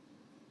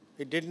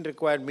 It didn't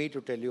require me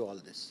to tell you all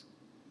this.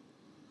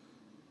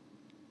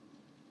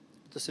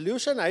 The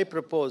solution I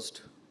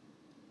proposed,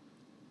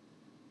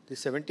 the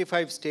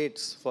 75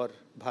 states for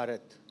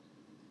Bharat,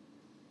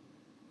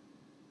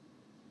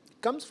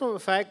 comes from the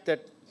fact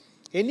that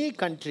any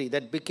country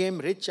that became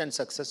rich and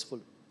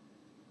successful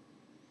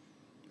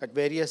at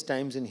various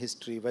times in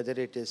history, whether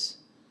it is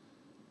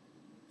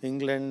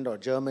England or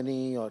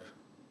Germany or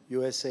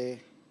USA,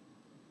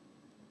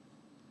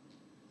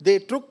 they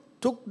took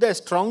the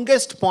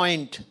strongest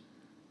point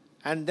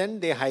and then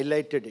they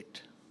highlighted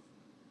it.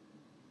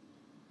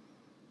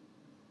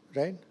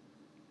 Right?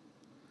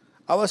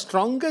 Our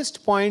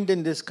strongest point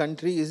in this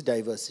country is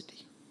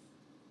diversity.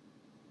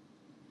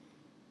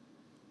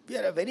 We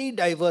are a very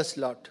diverse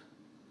lot.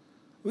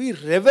 We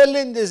revel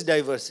in this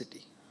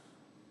diversity.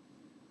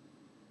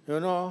 You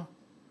know,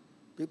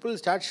 people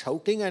start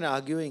shouting and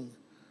arguing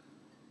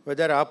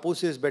whether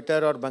Apus is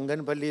better or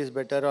Banganpalli is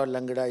better or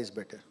Langda is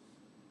better.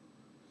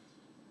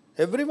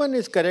 Everyone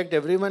is correct,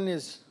 everyone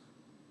is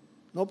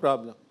no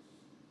problem.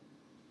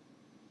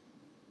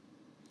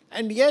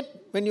 And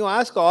yet, when you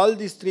ask all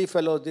these three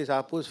fellows, this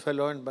Apus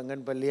fellow and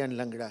Banganpalli and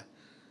Langda,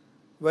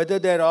 whether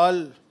they're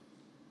all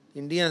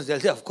Indians, they'll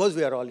say, of course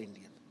we are all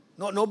Indian.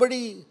 No,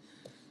 nobody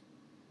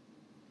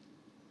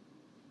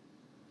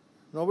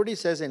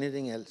says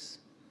anything else.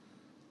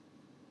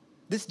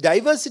 This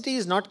diversity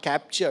is not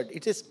captured.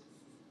 It is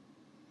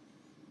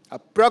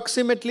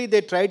approximately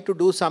they tried to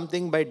do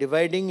something by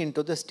dividing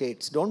into the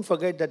states. Don't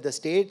forget that the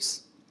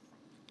states,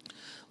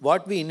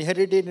 what we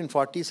inherited in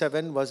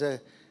 47 was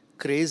a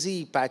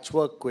crazy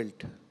patchwork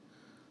quilt.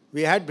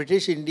 We had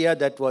British India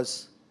that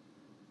was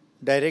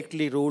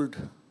directly ruled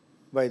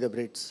by the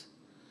Brits.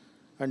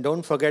 And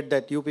don't forget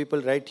that you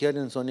people right here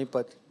in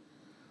Sonipat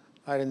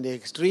are in the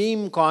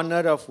extreme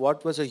corner of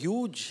what was a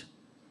huge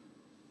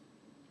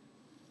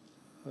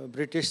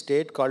British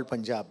state called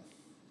Punjab.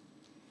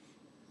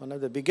 One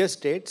of the biggest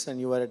states, and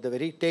you are at the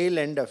very tail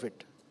end of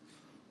it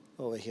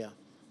over here.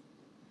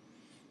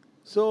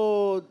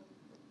 So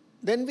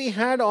then we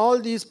had all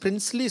these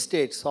princely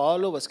states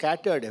all over,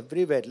 scattered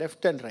everywhere,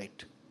 left and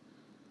right.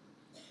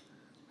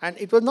 And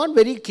it was not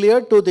very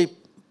clear to the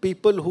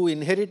people who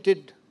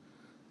inherited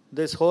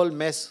this whole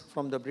mess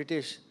from the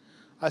British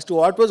as to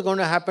what was going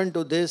to happen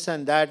to this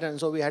and that. And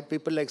so we had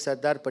people like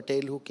Sardar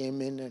Patel who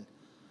came in and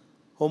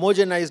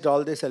homogenized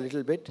all this a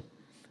little bit.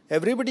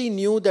 Everybody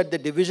knew that the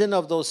division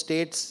of those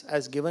states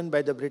as given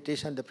by the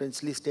British and the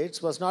princely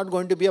states was not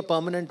going to be a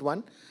permanent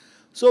one.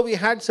 So we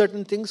had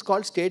certain things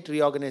called state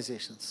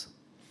reorganizations.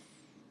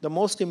 The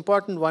most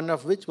important one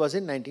of which was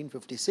in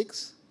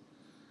 1956.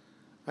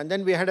 And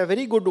then we had a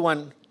very good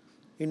one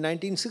in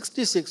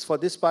 1966 for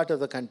this part of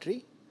the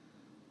country,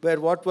 where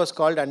what was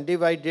called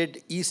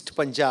undivided East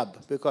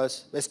Punjab,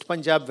 because West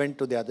Punjab went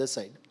to the other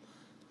side.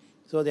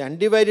 So the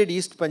undivided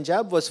East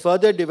Punjab was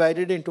further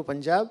divided into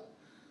Punjab,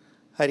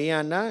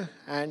 Haryana,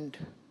 and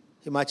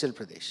Himachal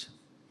Pradesh.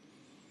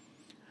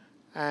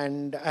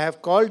 And I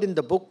have called in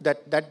the book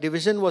that that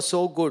division was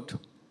so good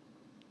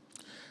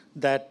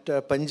that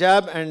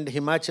Punjab and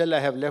Himachal I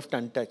have left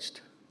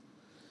untouched.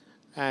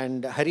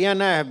 And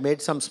Haryana I have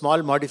made some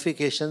small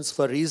modifications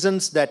for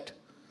reasons that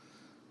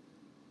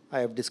I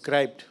have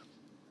described.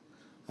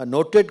 A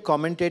noted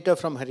commentator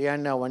from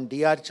Haryana, one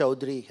D.R.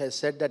 Chaudhary, has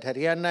said that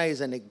Haryana is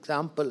an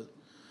example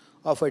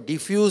of a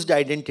diffused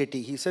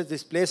identity. He says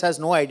this place has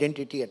no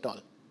identity at all.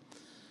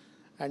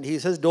 And he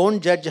says,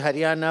 don't judge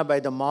Haryana by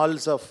the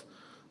malls of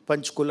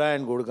Panchkula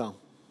and Gurgaon.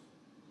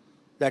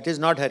 That is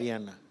not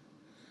Haryana.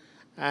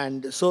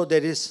 And so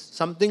there is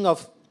something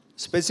of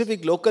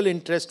specific local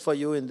interest for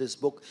you in this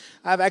book.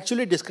 I have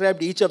actually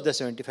described each of the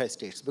 75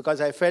 states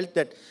because I felt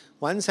that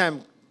once I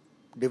am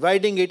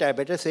dividing it, I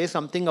better say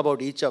something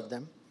about each of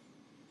them.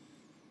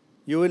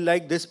 You will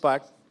like this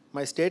part.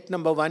 My state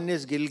number 1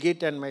 is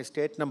Gilgit and my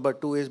state number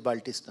 2 is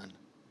Baltistan.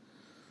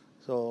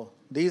 So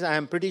these I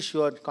am pretty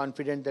sure,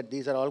 confident that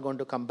these are all going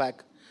to come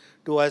back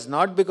to us,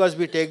 not because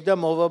we take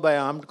them over by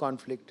armed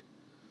conflict,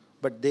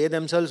 but they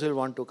themselves will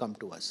want to come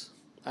to us.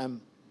 I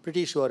am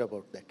pretty sure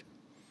about that.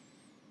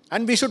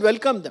 And we should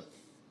welcome them,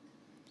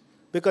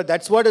 because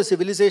that's what a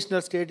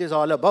civilizational state is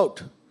all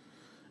about.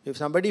 If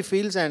somebody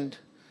feels, and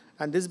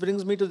this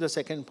brings me to the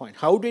second point.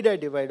 How did I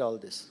divide all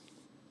this?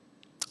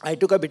 I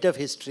took a bit of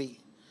history.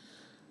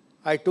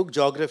 I took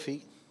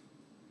geography.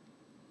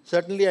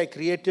 Certainly I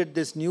created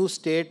this new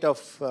state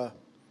of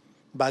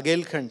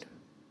Bagelkhand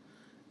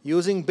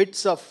using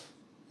bits of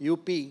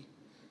UP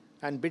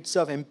and bits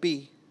of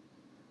MP,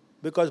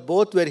 because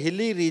both were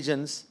hilly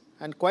regions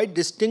and quite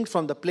distinct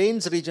from the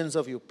plains regions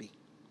of UP.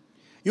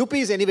 UP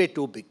is anyway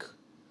too big.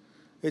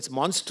 It's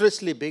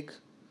monstrously big,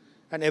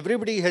 and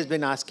everybody has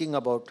been asking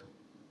about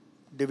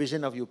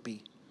division of UP.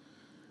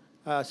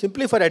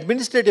 Simply for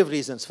administrative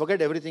reasons,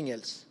 forget everything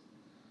else.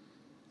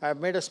 I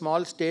have made a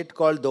small state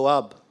called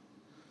Doab,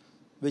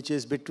 which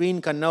is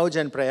between Kannauj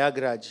and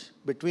Prayagraj,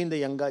 between the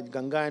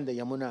Ganga and the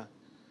Yamuna.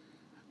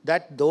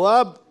 That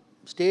Doab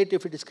state,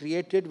 if it is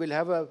created, will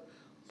have a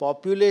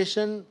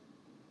population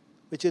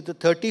which is the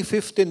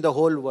 35th in the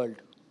whole world.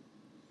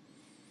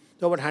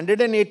 So about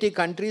 180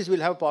 countries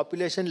will have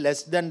population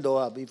less than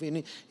Doab,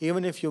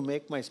 even if you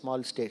make my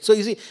small state. So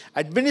you see,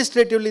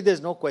 administratively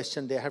there's no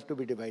question, they have to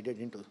be divided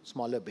into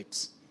smaller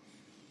bits.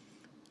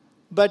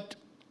 But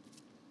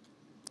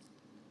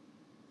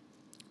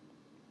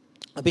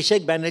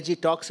Abhishek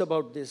Banerjee talks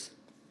about this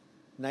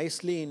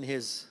nicely in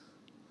his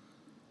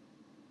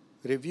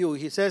review.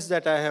 He says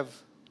that I have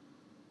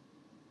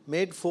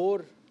made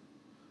four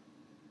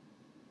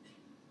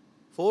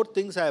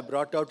things I have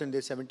brought out in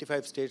this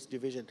 75 states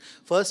division.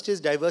 First is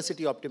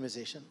diversity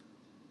optimization.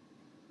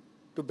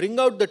 To bring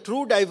out the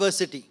true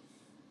diversity.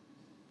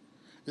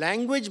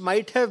 Language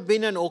might have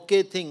been an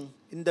okay thing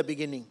in the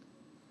beginning,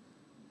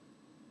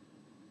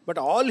 but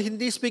all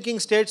Hindi-speaking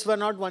states were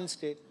not one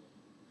state.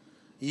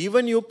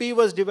 Even UP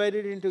was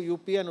divided into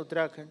UP and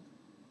Uttarakhand.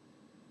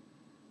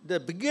 The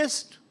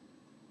biggest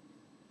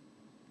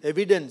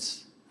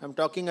evidence, I'm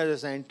talking as a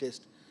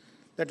scientist,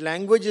 that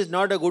language is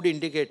not a good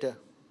indicator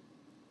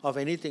of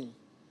anything,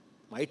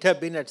 might have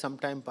been at some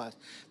time past.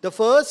 The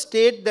first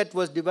state that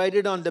was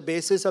divided on the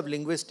basis of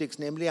linguistics,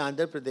 namely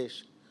Andhra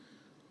Pradesh,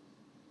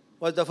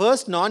 was the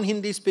first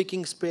non-Hindi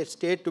speaking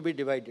state to be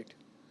divided.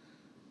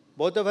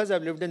 Both of us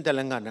have lived in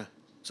Telangana.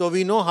 So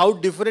we know how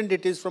different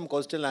it is from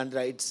coastal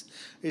Andhra.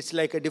 It's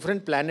like a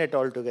different planet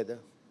altogether.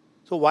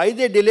 So why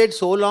they delayed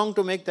so long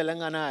to make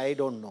Telangana, I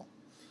don't know.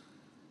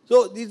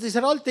 So these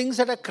are all things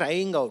that are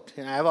crying out.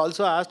 I have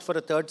also asked for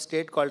a third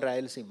state called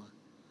Rayalaseema.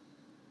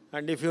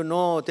 And if you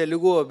know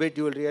Telugu a bit,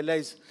 you will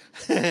realize,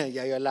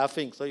 yeah, you're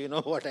laughing, so you know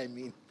what I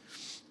mean.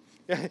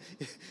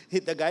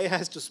 The guy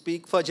has to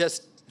speak for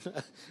just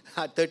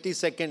 30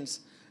 seconds.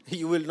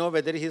 You will know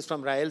whether he's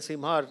from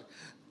Rayalaseema or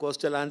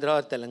coastal Andhra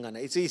or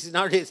Telangana.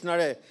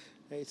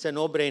 It's a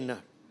no-brainer.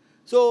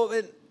 So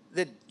when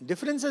the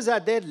differences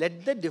are there,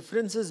 let the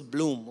differences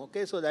bloom.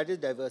 Okay, so that is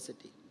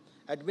diversity.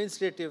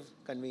 Administrative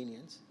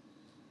convenience.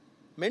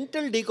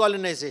 Mental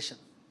decolonization.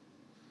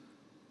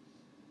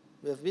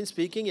 We have been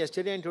speaking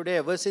yesterday and today,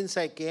 ever since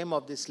I came,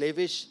 of the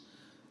slavish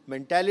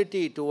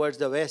mentality towards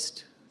the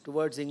West,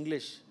 towards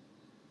English,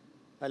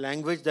 a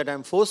language that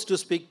I'm forced to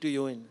speak to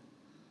you in,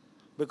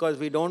 because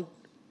we don't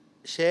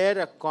share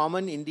a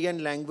common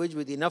Indian language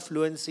with enough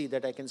fluency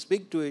that I can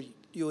speak to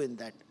you in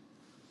that.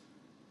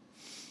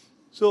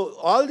 So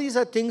all these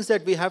are things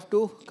that we have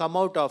to come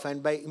out of,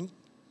 and by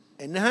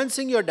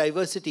enhancing your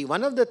diversity,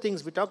 one of the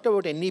things we talked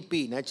about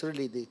NEP,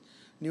 naturally the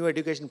new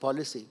education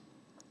policy,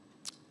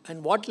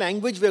 and what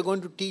language we are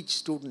going to teach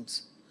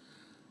students.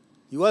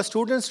 You are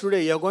students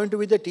today, you are going to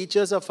be the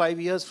teachers of 5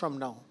 years from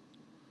now.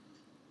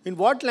 In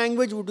what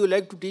language would you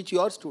like to teach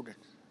your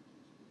students?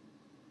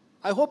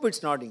 I hope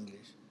it's not English.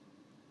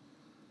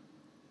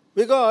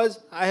 Because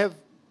I have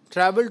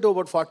traveled to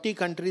about 40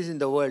 countries in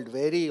the world,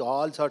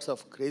 all sorts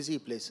of crazy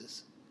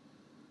places.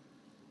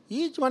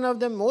 Each one of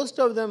them, most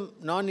of them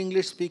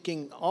non-English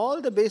speaking,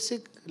 all the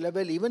basic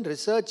level, even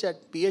research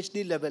at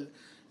PhD level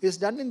is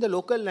done in the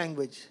local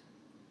language.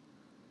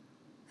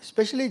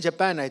 Especially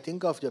Japan, I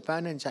think of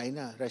Japan and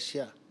China,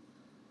 Russia.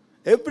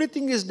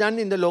 Everything is done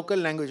in the local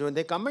language. When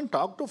they come and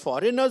talk to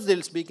foreigners,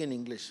 they'll speak in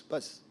English.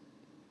 Bas.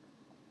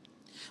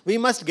 We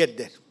must get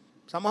there.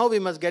 Somehow we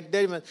must get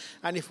there.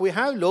 And if we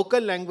have local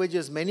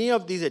languages, many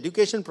of these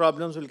education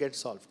problems will get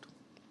solved.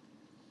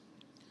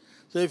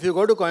 So if you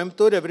go to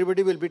Coimbatore,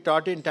 everybody will be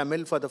taught in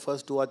Tamil for the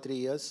first 2 or 3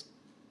 years.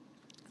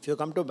 If you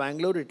come to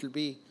Bangalore, it will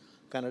be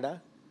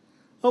Kannada.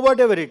 Or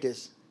whatever it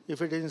is.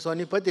 If it is in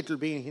Sonipat, it will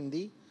be in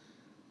Hindi.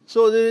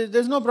 So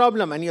there's no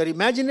problem. And your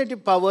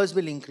imaginative powers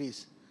will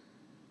increase.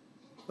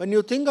 When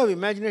you think of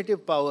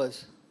imaginative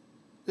powers,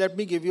 let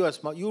me give you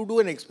you do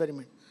an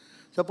experiment.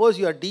 Suppose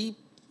you are deep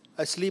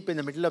asleep in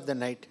the middle of the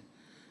night,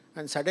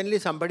 and suddenly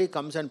somebody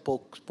comes and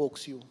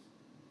pokes you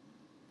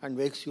and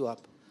wakes you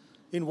up.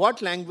 In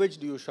what language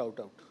do you shout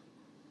out?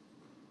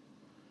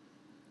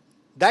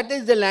 That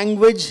is the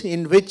language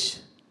in which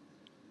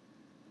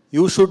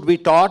you should be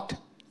taught,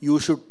 you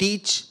should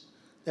teach,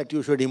 that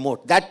you should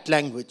emote. That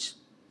language.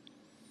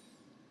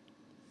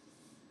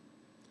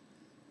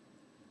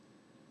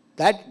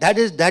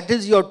 That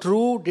is your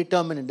true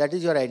determinant. That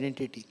is your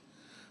identity.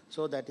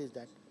 So that is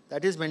that.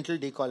 That is mental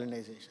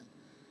decolonization.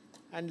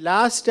 And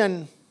last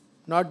and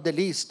not the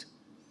least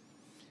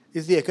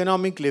is the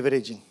economic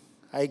leveraging.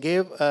 I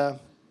gave a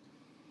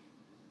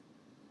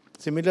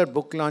similar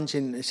book launch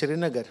in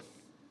Srinagar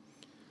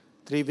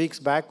 3 weeks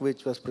back,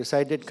 which was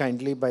presided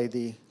kindly by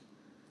the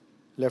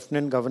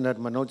Lieutenant Governor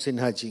Manoj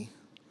Sinha ji.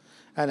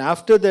 And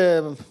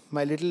after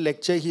my little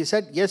lecture, he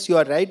said, yes, you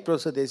are right,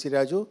 Professor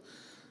Desiraju.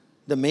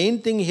 The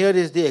main thing here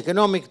is the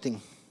economic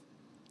thing.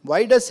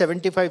 Why does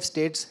 75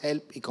 states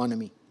help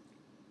economy?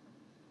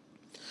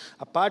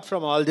 Apart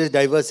from all this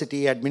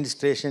diversity,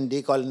 administration,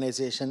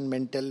 decolonization,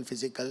 mental,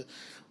 physical,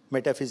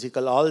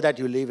 metaphysical, all that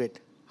you leave it.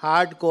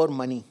 Hardcore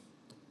money.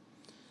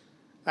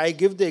 I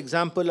give the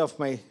example of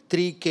my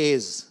 3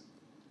 Ks,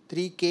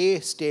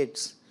 3K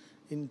states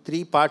in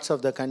 3 parts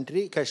of the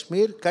country,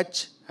 Kashmir,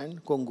 Kutch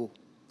and Kongu.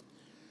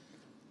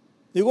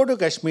 You go to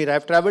Kashmir, I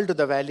have traveled to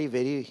the valley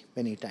very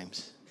many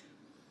times.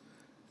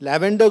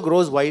 Lavender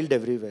grows wild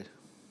everywhere.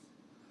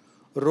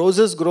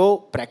 Roses grow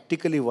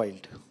practically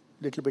wild.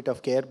 Little bit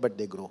of care, but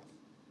they grow.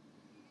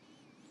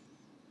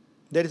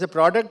 There is a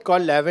product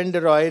called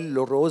lavender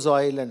oil, rose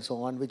oil and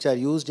so on, which are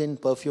used in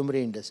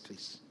perfumery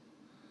industries.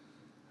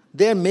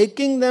 They are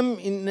making them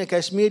in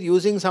Kashmir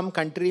using some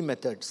country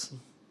methods.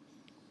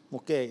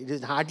 Okay, it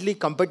is hardly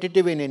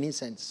competitive in any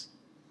sense.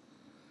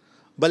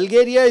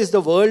 Bulgaria is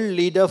the world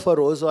leader for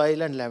rose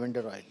oil and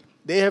lavender oil.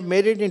 They have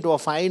made it into a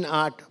fine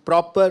art,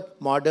 proper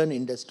modern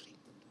industry.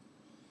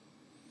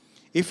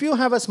 If you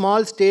have a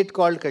small state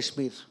called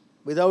Kashmir,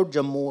 without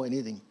Jammu,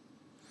 anything,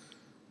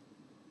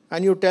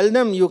 and you tell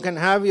them you can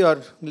have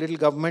your little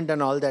government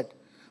and all that,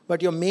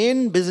 but your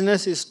main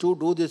business is to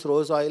do this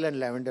rose oil and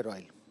lavender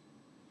oil,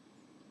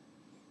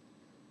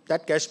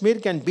 that Kashmir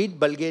can beat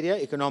Bulgaria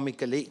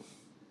economically.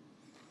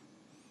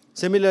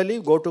 Similarly,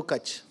 go to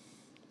Kutch.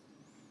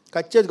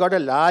 Kutch has got a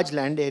large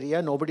land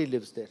area, nobody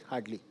lives there,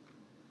 hardly.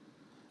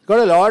 It's got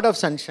a lot of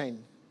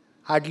sunshine,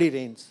 hardly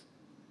rains.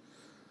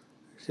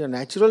 It's a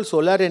natural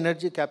solar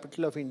energy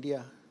capital of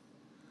India.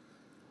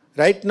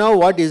 Right now,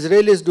 what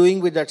Israel is doing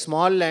with that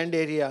small land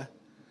area,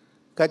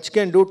 Kutch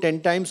can do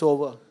 10 times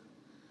over.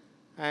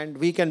 And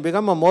we can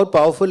become a more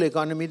powerful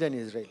economy than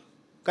Israel.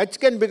 Kutch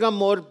can become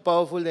more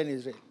powerful than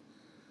Israel.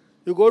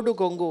 You go to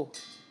Congo,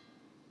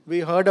 we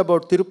heard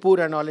about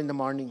Tirupur and all in the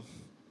morning.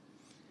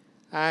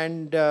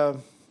 And the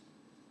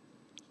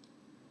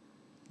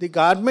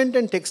garment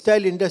and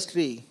textile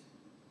industry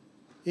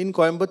in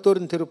Coimbatore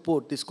and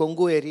Tirupur, this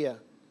Congo area,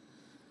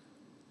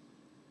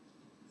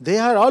 they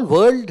are all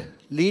world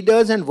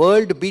leaders and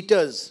world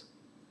beaters.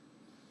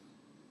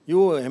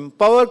 You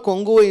empower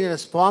Congo in the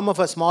form of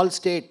a small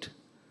state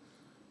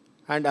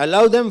and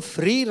allow them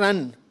free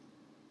run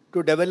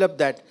to develop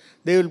that.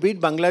 They will beat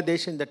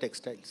Bangladesh in the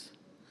textiles.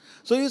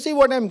 So you see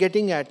what I'm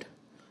getting at.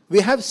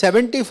 We have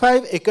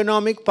 75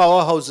 economic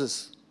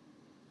powerhouses.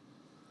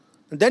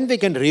 Then we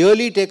can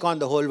really take on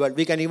the whole world.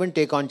 We can even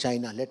take on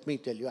China, let me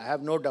tell you. I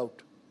have no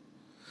doubt.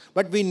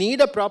 But we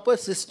need a proper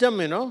system,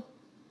 you know.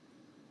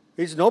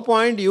 It's no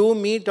point you,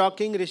 me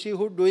talking,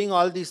 Rishihood, doing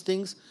all these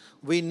things.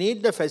 We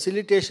need the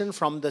facilitation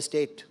from the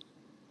state.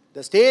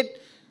 The state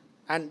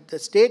And the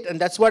state, and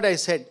that's what I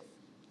said,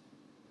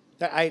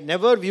 that I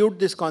never viewed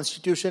this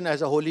constitution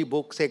as a holy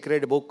book,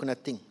 sacred book,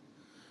 nothing.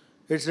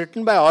 It's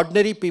written by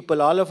ordinary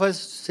people. All of us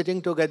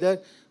sitting together,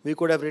 we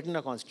could have written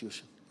a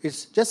constitution.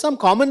 It's just some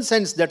common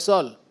sense, that's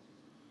all.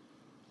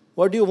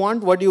 What do you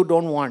want, what do you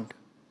don't want?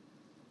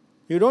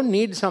 You don't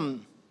need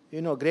some,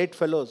 great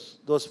fellows.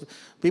 Those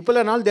people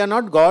and all, they are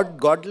not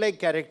godlike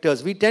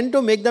characters. We tend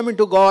to make them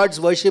into gods,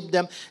 worship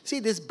them. See,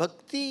 this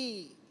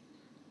bhakti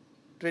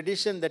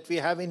tradition that we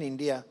have in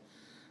India,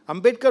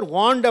 Ambedkar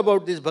warned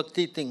about this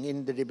bhakti thing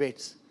in the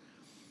debates.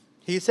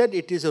 He said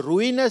it is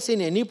ruinous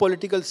in any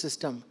political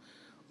system.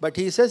 But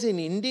he says in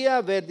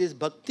India, where this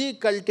bhakti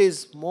cult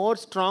is more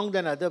strong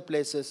than other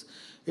places,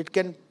 it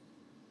can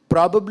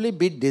probably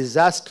be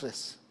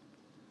disastrous.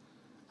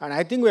 And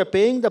I think we are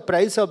paying the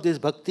price of this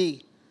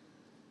bhakti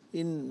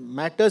in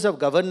matters of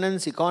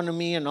governance,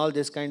 economy and all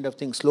this kind of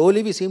thing.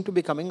 Slowly we seem to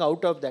be coming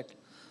out of that.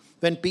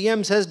 When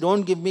PM says,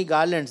 don't give me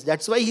garlands,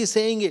 that's why he's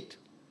saying it.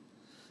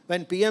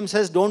 When PM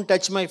says, don't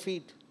touch my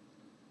feet,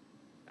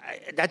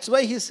 that's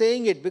why he's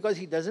saying it, because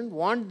he doesn't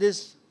want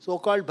this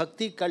so-called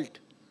bhakti cult.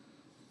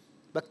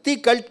 Bhakti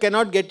cult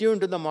cannot get you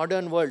into the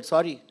modern world,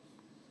 sorry.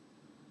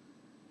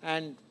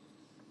 And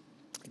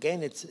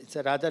again, it's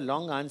a rather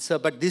long answer,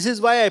 but this is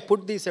why I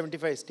put these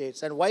 75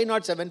 states. And why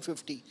not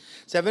 750?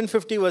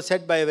 750 was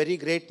said by a very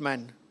great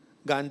man,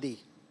 Gandhi.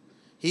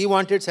 He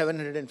wanted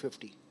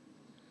 750.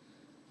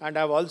 And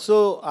I've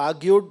also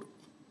argued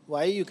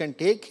why you can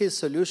take his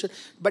solution.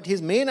 But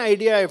his main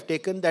idea I've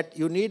taken that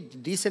you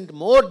need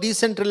more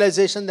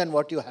decentralization than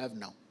what you have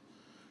now.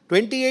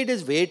 28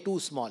 is way too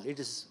small. It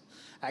is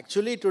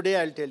actually today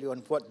I'll tell you,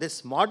 and for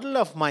this model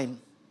of mine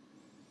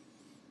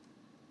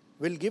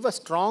will give a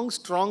strong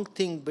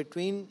thing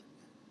between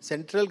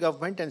central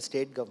government and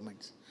state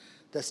governments.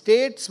 The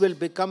states will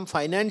become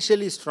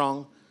financially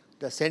strong,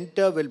 the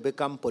center will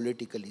become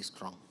politically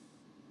strong.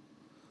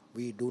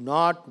 We do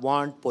not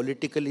want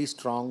politically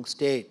strong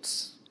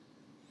states.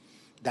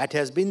 That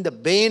has been the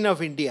bane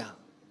of India.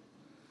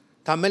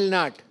 Tamil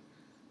Nadu,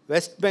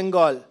 West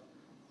Bengal,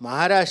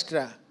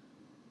 Maharashtra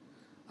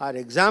are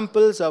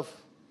examples of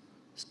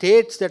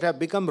states that have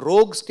become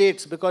rogue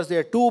states because they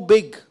are too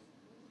big.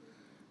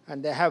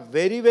 And they have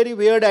very, very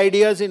weird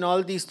ideas in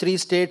all these three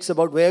states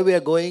about where we are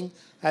going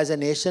as a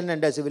nation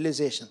and as a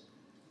civilization.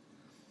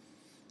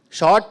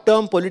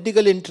 Short-term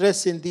political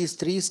interests in these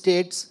three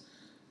states.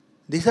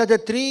 These are the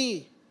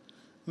three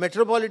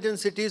metropolitan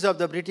cities of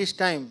the British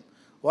time.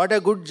 What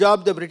a good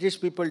job the British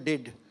people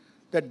did.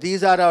 That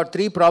these are our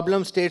three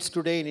problem states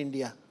today in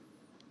India.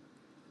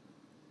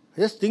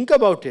 Just think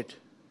about it.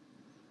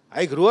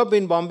 I grew up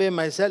in Bombay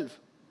myself.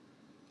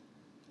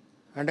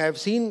 And I have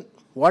seen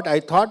what I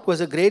thought was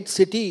a great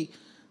city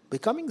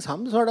becoming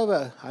some sort of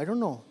a, I don't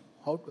know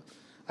how to.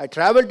 I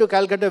travel to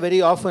Calcutta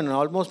very often,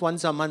 almost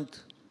once a month.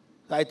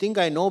 I think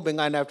I know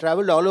Bengal, and I've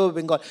traveled all over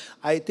Bengal.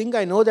 I think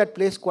I know that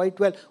place quite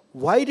well.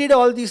 Why did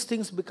all these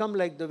things become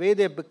like the way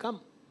they've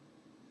become?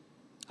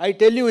 I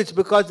tell you, it's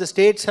because the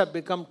states have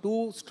become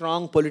too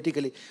strong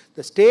politically.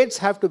 The states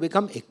have to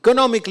become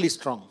economically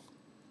strong.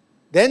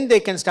 Then they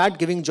can start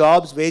giving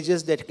jobs,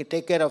 wages, they can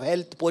take care of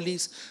health,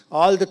 police,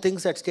 all the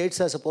things that states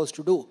are supposed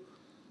to do.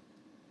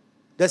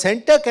 The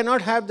center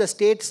cannot have the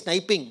state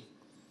sniping.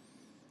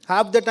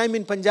 Half the time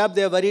in Punjab,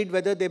 they are worried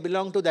whether they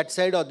belong to that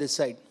side or this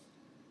side.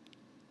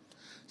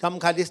 Some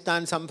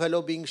Khalistan, some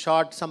fellow being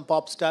shot, some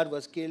pop star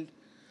was killed.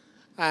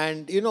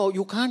 And,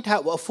 you can't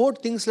afford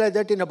things like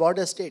that in a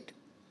border state.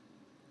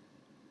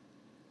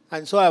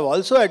 And so I've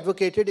also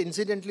advocated,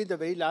 incidentally, the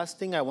very last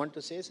thing I want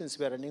to say, since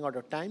we are running out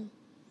of time,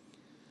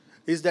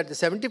 is that the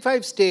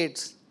 75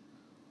 states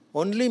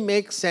only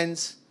make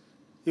sense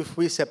if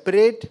we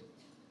separate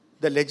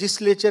the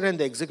legislature and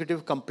the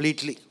executive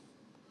completely.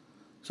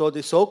 So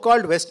the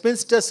so-called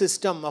Westminster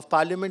system of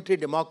parliamentary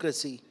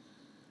democracy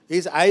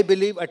is, I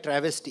believe, a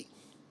travesty.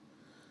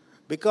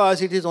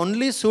 Because it is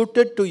only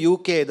suited to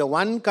UK, the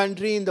one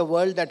country in the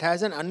world that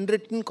has an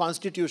unwritten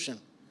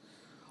constitution.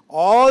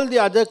 All the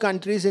other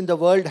countries in the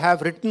world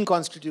have written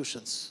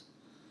constitutions.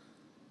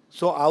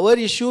 So our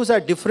issues are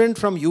different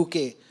from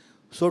UK.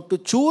 So to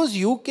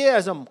choose UK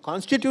as a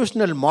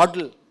constitutional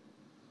model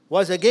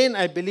was again,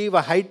 I believe,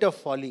 a height of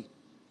folly.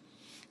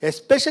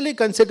 Especially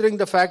considering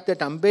the fact that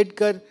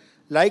Ambedkar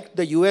liked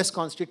the US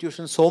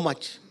Constitution so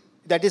much.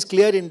 That is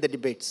clear in the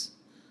debates.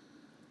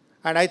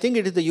 And I think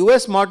it is the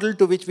US model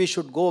to which we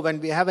should go when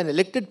we have an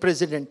elected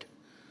president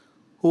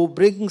who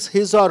brings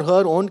his or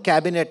her own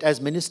cabinet as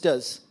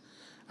ministers.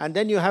 And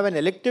then you have an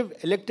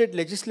elected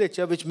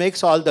legislature which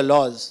makes all the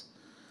laws.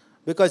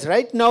 Because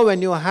right now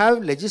when you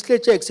have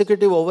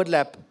legislature-executive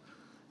overlap,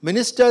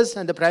 ministers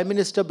and the Prime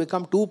Minister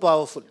become too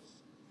powerful.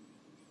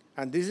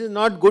 And this is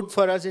not good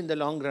for us in the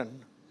long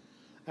run.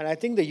 And I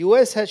think the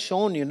US has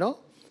shown,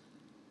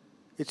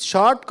 its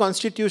short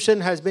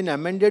constitution has been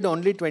amended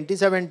only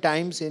 27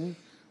 times in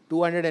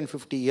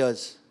 250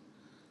 years.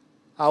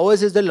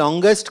 Ours is the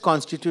longest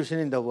constitution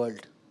in the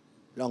world.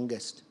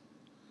 Longest.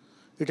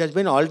 It has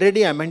been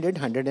already amended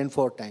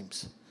 104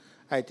 times.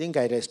 I think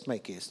I rest my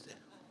case there.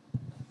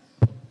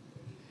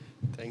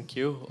 Thank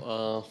you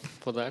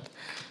for that.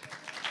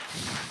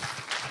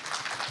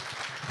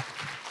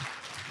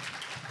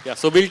 Yeah,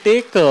 so we'll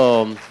take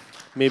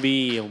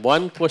maybe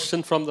one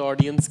question from the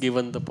audience,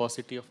 given the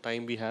paucity of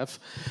time we have.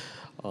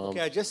 Okay,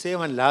 I'll just say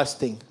one last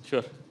thing.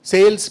 Sure.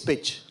 Sales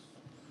pitch.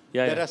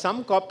 Yeah, There are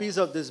some copies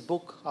of this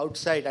book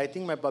outside. I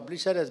think my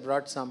publisher has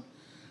brought some.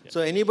 Yeah.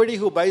 So anybody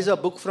who buys a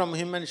book from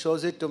him and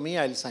shows it to me,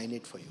 I'll sign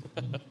it for you.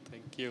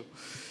 Thank you.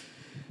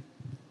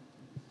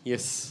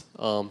 Yes.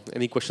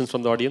 Any questions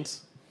from the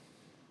audience?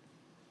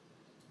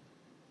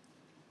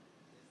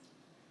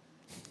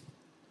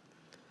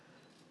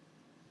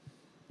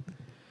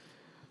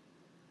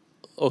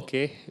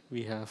 Okay,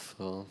 we have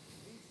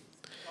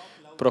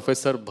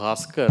Professor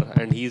Bhaskar,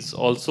 and he's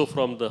also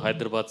from the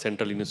Hyderabad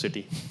Central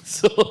University.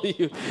 So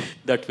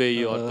that way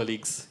your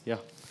colleagues, yeah.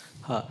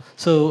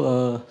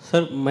 Sir,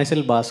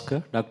 myself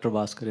Bhaskar, Dr.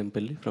 Bhaskar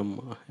Impelli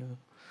from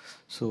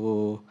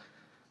so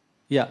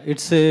yeah,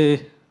 it's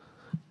a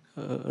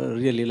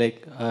really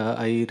like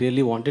I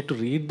really wanted to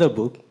read the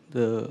book.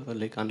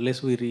 Like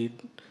unless we read,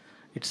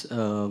 it's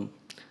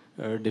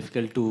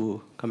difficult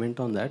to comment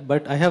on that.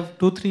 But I have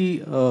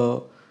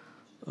 2-3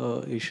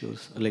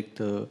 issues, like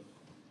the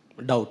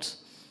doubts.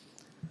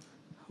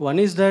 One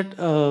is that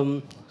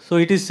so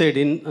it is said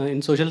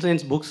in social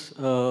science books,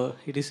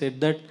 it is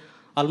said that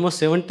almost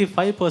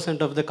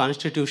 75% of the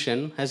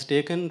constitution has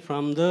taken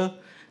from the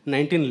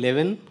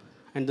 1911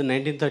 and the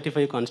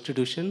 1935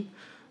 constitution,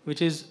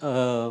 which is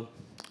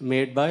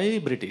made by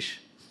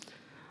British.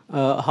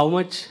 How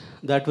much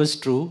that was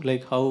true?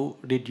 Like, how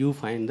did you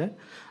find that?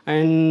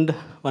 And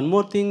one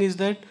more thing is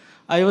that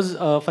I was,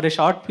 for a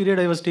short period,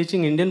 I was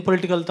teaching Indian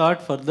political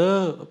thought for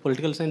the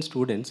political science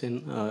students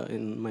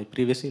in my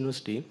previous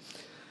university.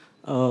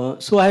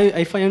 So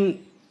I find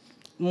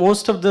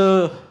most of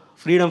the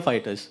freedom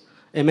fighters,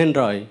 M.N.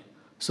 Roy,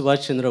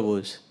 Subhash Chandra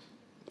Bose,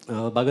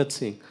 Bhagat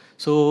Singh.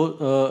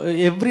 So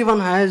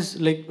everyone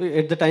has, like,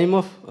 at the time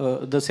of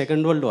the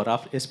Second World War,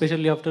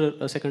 especially after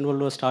the Second World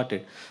War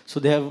started, so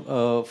they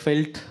have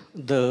felt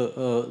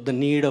the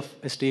need of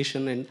a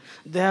station, and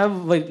they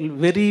have like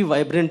very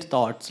vibrant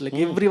thoughts. Like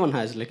everyone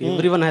has,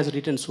 everyone has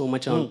written so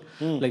much on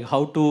like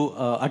how to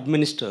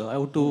administer,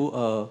 how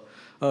to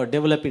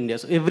develop India.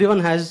 So everyone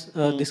has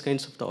these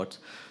kinds of thoughts.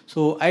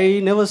 So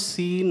I never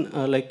seen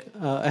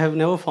I have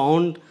never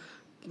found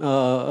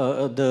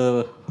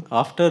the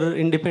after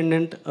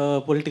independent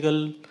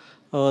political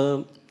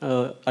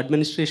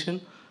administration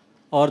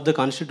or the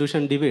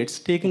constitution debates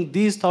taking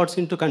these thoughts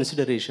into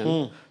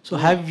consideration. So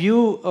have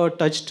you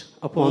touched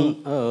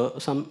upon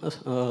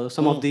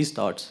some of these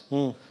thoughts?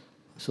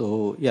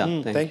 So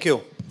yeah, thank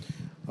you.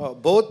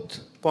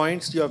 Both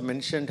points you have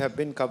mentioned have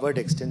been covered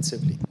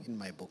extensively in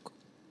my book.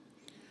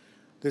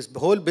 This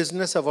whole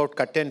business about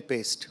cut and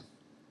paste.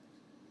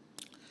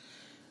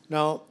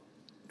 Now,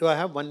 do I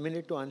have 1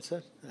 minute to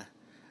answer?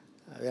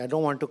 I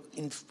don't want to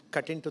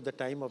cut into the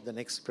time of the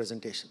next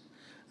presentation.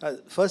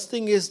 First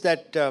thing is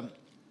that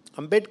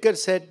Ambedkar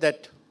said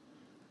that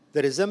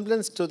the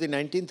resemblance to the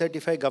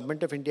 1935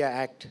 Government of India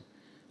Act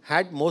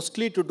had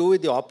mostly to do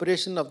with the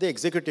operation of the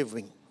executive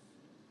wing.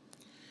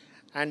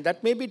 And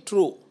that may be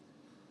true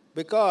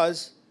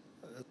because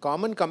a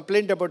common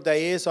complaint about the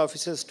IAS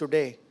officers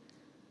today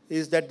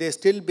is that they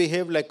still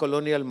behave like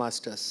colonial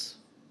masters,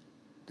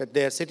 that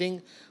they are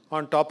sitting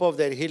on top of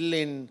their hill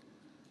in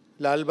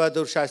Lal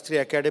Bahadur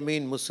Shastri Academy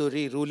in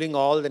Mussoorie, ruling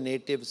all the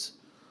natives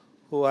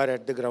who are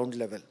at the ground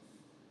level.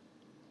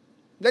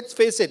 Let's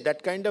face it,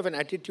 that kind of an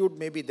attitude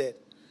may be there,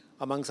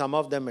 among some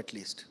of them at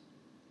least.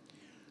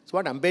 It's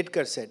what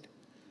Ambedkar said.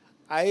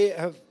 I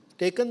have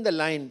taken the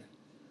line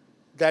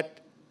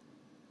that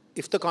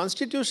if the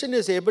Constitution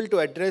is able to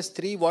address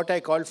 3 what I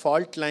call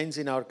fault lines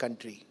in our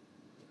country,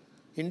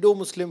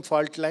 Hindu-Muslim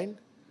fault line,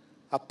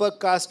 upper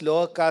caste,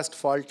 lower caste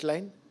fault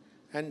line,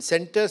 and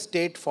center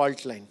state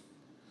fault line.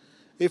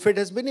 If it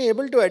has been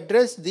able to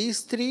address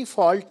these 3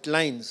 fault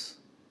lines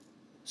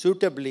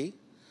suitably,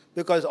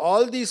 because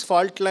all these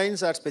fault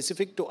lines are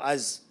specific to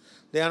us,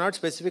 they are not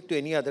specific to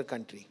any other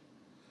country,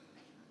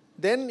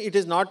 then it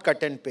is not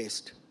cut and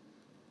paste.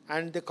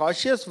 And the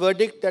cautious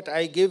verdict that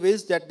I give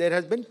is that there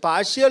has been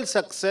partial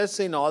success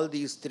in all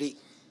these 3.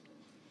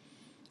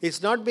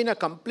 It's not been a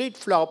complete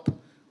flop,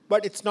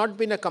 but it's not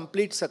been a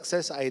complete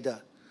success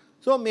either.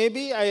 So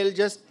maybe I'll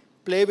just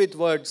play with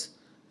words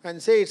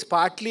and say it's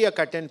partly a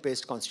cut and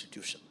paste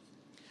constitution.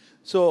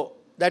 So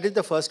that is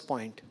the first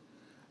point.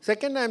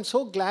 Second, I'm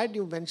so glad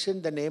you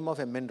mentioned the name of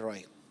M.N.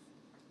 Roy.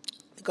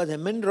 Because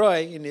M.N.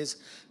 Roy, in his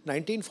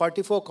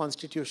 1944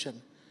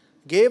 constitution,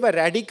 gave a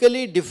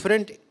radically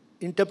different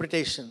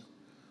interpretation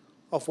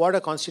of what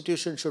a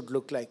constitution should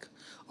look like.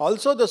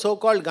 Also the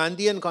so-called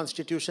Gandhian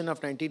constitution of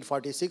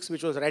 1946,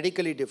 which was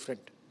radically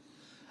different.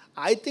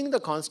 I think the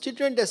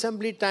Constituent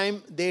Assembly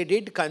time, they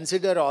did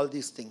consider all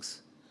these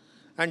things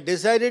and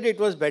decided it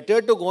was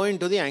better to go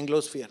into the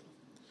Anglosphere.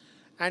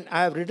 And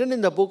I have written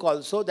in the book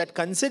also that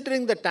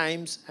considering the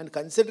times and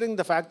considering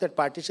the fact that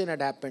partition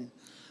had happened,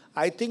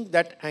 I think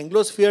that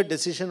Anglosphere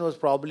decision was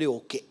probably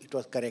okay. It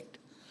was correct.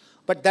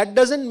 But that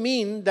doesn't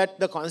mean that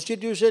the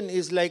Constitution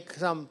is like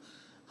some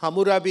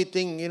Hammurabi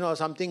thing,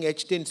 something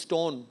etched in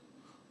stone,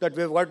 that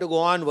we've got to go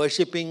on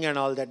worshipping and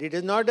all that. It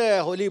is not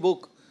a holy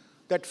book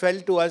that fell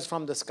to us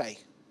from the sky.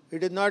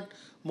 It is not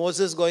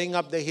Moses going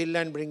up the hill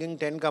and bringing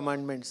 10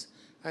 commandments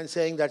and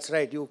saying, that's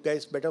right, you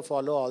guys better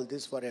follow all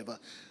this forever.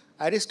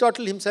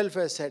 Aristotle himself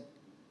has said,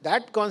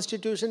 that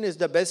constitution is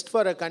the best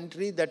for a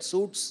country that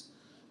suits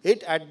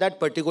it at that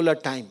particular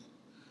time.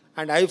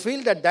 And I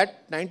feel that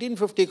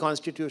 1950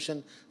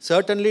 constitution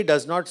certainly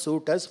does not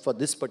suit us for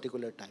this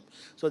particular time.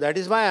 So that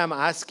is why I am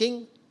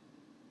asking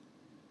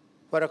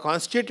for a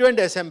constituent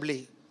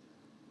assembly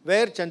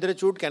where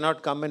Chandrachud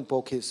cannot come and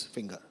poke his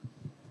finger.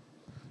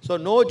 So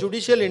no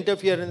judicial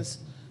interference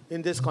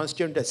in this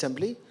constituent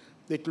assembly.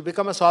 It will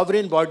become a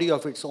sovereign body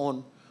of its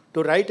own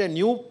to write a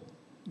new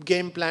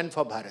game plan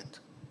for Bharat.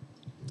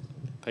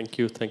 Thank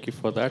you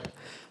for that.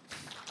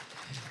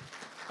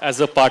 As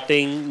a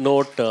parting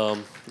note,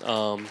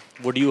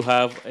 would you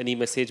have any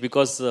message?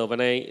 Because when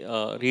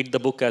I read the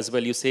book as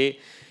well, you say,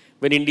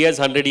 when India is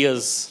 100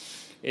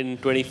 years in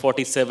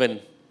 2047,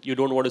 you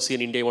don't want to see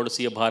an India, you want to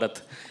see a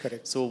Bharat.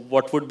 Correct. So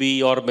what would be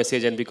your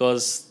message? And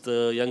because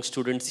the young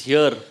students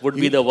here would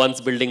be the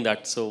ones building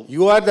that. So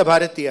you are the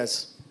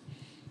Bharatiyas.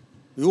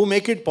 You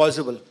make it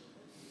possible.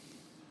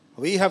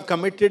 We have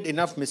committed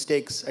enough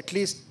mistakes. At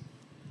least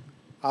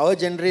our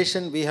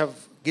generation, we have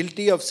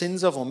guilty of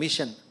sins of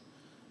omission,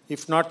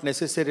 if not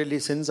necessarily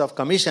sins of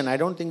commission. I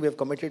don't think we have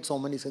committed so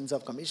many sins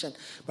of commission,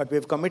 but we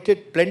have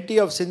committed plenty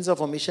of sins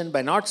of omission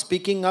by not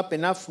speaking up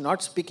enough,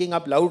 not speaking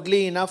up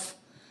loudly enough,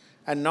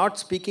 and not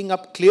speaking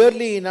up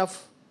clearly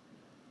enough.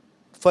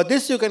 For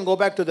this, you can go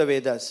back to the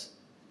Vedas.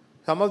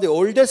 Some of the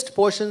oldest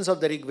portions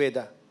of the Rig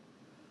Veda.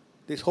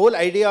 This whole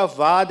idea of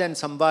Vad and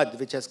Samvad,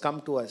 which has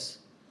come to us.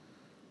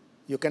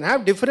 You can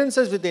have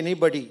differences with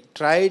anybody.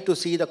 Try to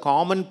see the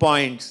common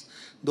points.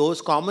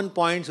 Those common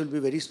points will be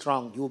very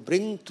strong. You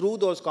bring through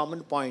those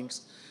common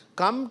points,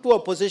 come to a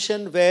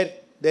position where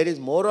there is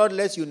more or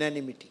less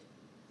unanimity.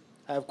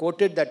 I have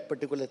quoted that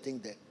particular thing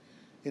there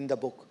in the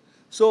book.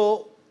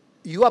 So,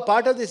 you are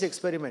part of this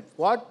experiment.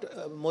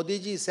 What Modi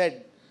ji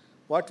said,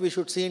 what we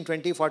should see in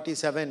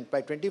 2047,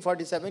 by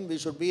 2047 we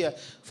should be a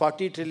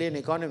 40 trillion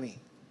economy.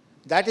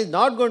 That is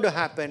not going to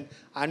happen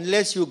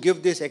unless you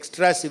give this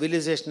extra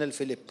civilizational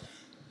fillip.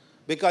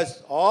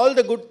 Because all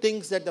the good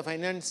things that the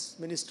finance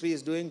ministry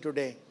is doing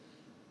today,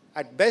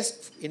 at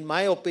best, in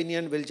my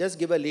opinion, will just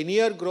give a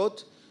linear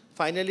growth.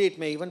 Finally, it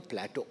may even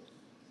plateau.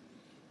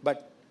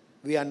 But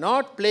we are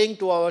not playing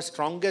to our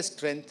strongest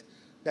strength,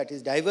 that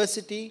is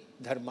diversity,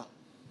 dharma.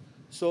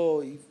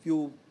 So if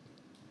you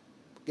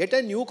get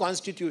a new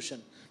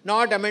constitution,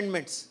 not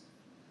amendments.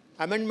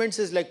 Amendments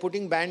is like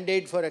putting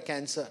Band-Aid for a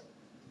cancer.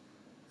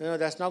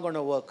 That's not going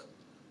to work.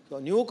 So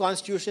a new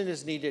constitution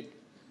is needed,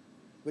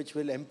 which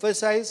will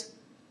emphasize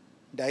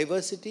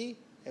diversity,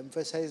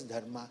 emphasize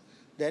dharma.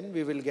 Then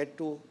we will get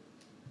to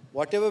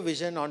whatever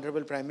vision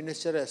Honorable Prime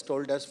Minister has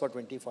told us for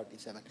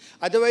 2047.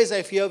 Otherwise,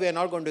 I fear we are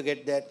not going to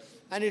get there.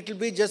 And it will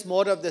be just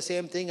more of the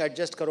same thing,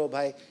 adjust karo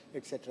bhai,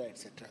 etc.,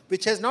 etc.,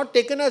 which has not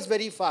taken us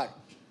very far.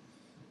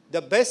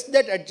 The best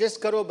that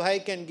adjust karo bhai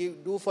can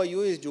do for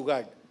you is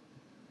jugad.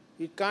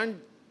 You can't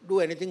do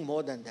anything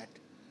more than that.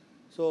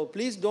 So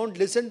please don't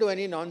listen to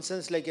any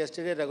nonsense like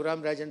yesterday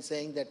Raghuram Rajan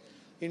saying that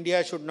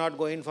India should not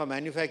go in for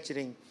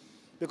manufacturing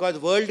because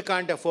world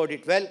can't afford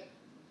it. Well,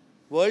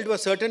 world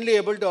was certainly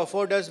able to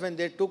afford us when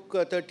they took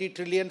 30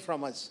 trillion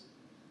from us.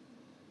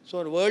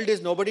 So the world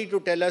is nobody to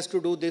tell us to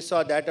do this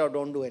or that or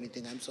don't do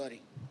anything. I'm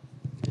sorry.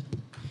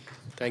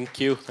 Thank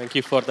you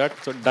for that.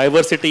 So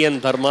diversity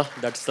and dharma,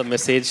 that's the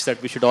message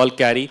that we should all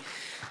carry.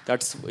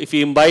 That's, if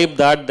we imbibe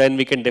that, then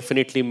we can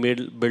definitely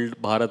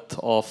build Bharat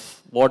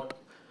of what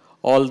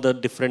all the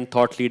different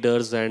thought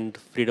leaders and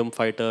freedom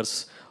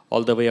fighters,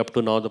 all the way up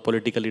to now the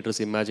political leaders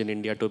imagine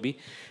India to be.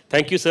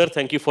 Thank you, sir.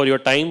 Thank you for your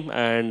time.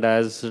 And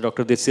as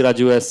Dr.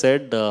 Desiraju has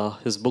said,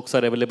 his books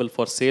are available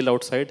for sale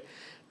outside.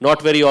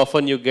 Not very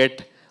often you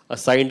get a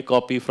signed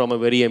copy from a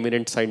very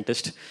eminent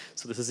scientist.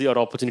 So this is your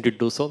opportunity to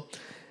do so.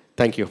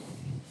 Thank you.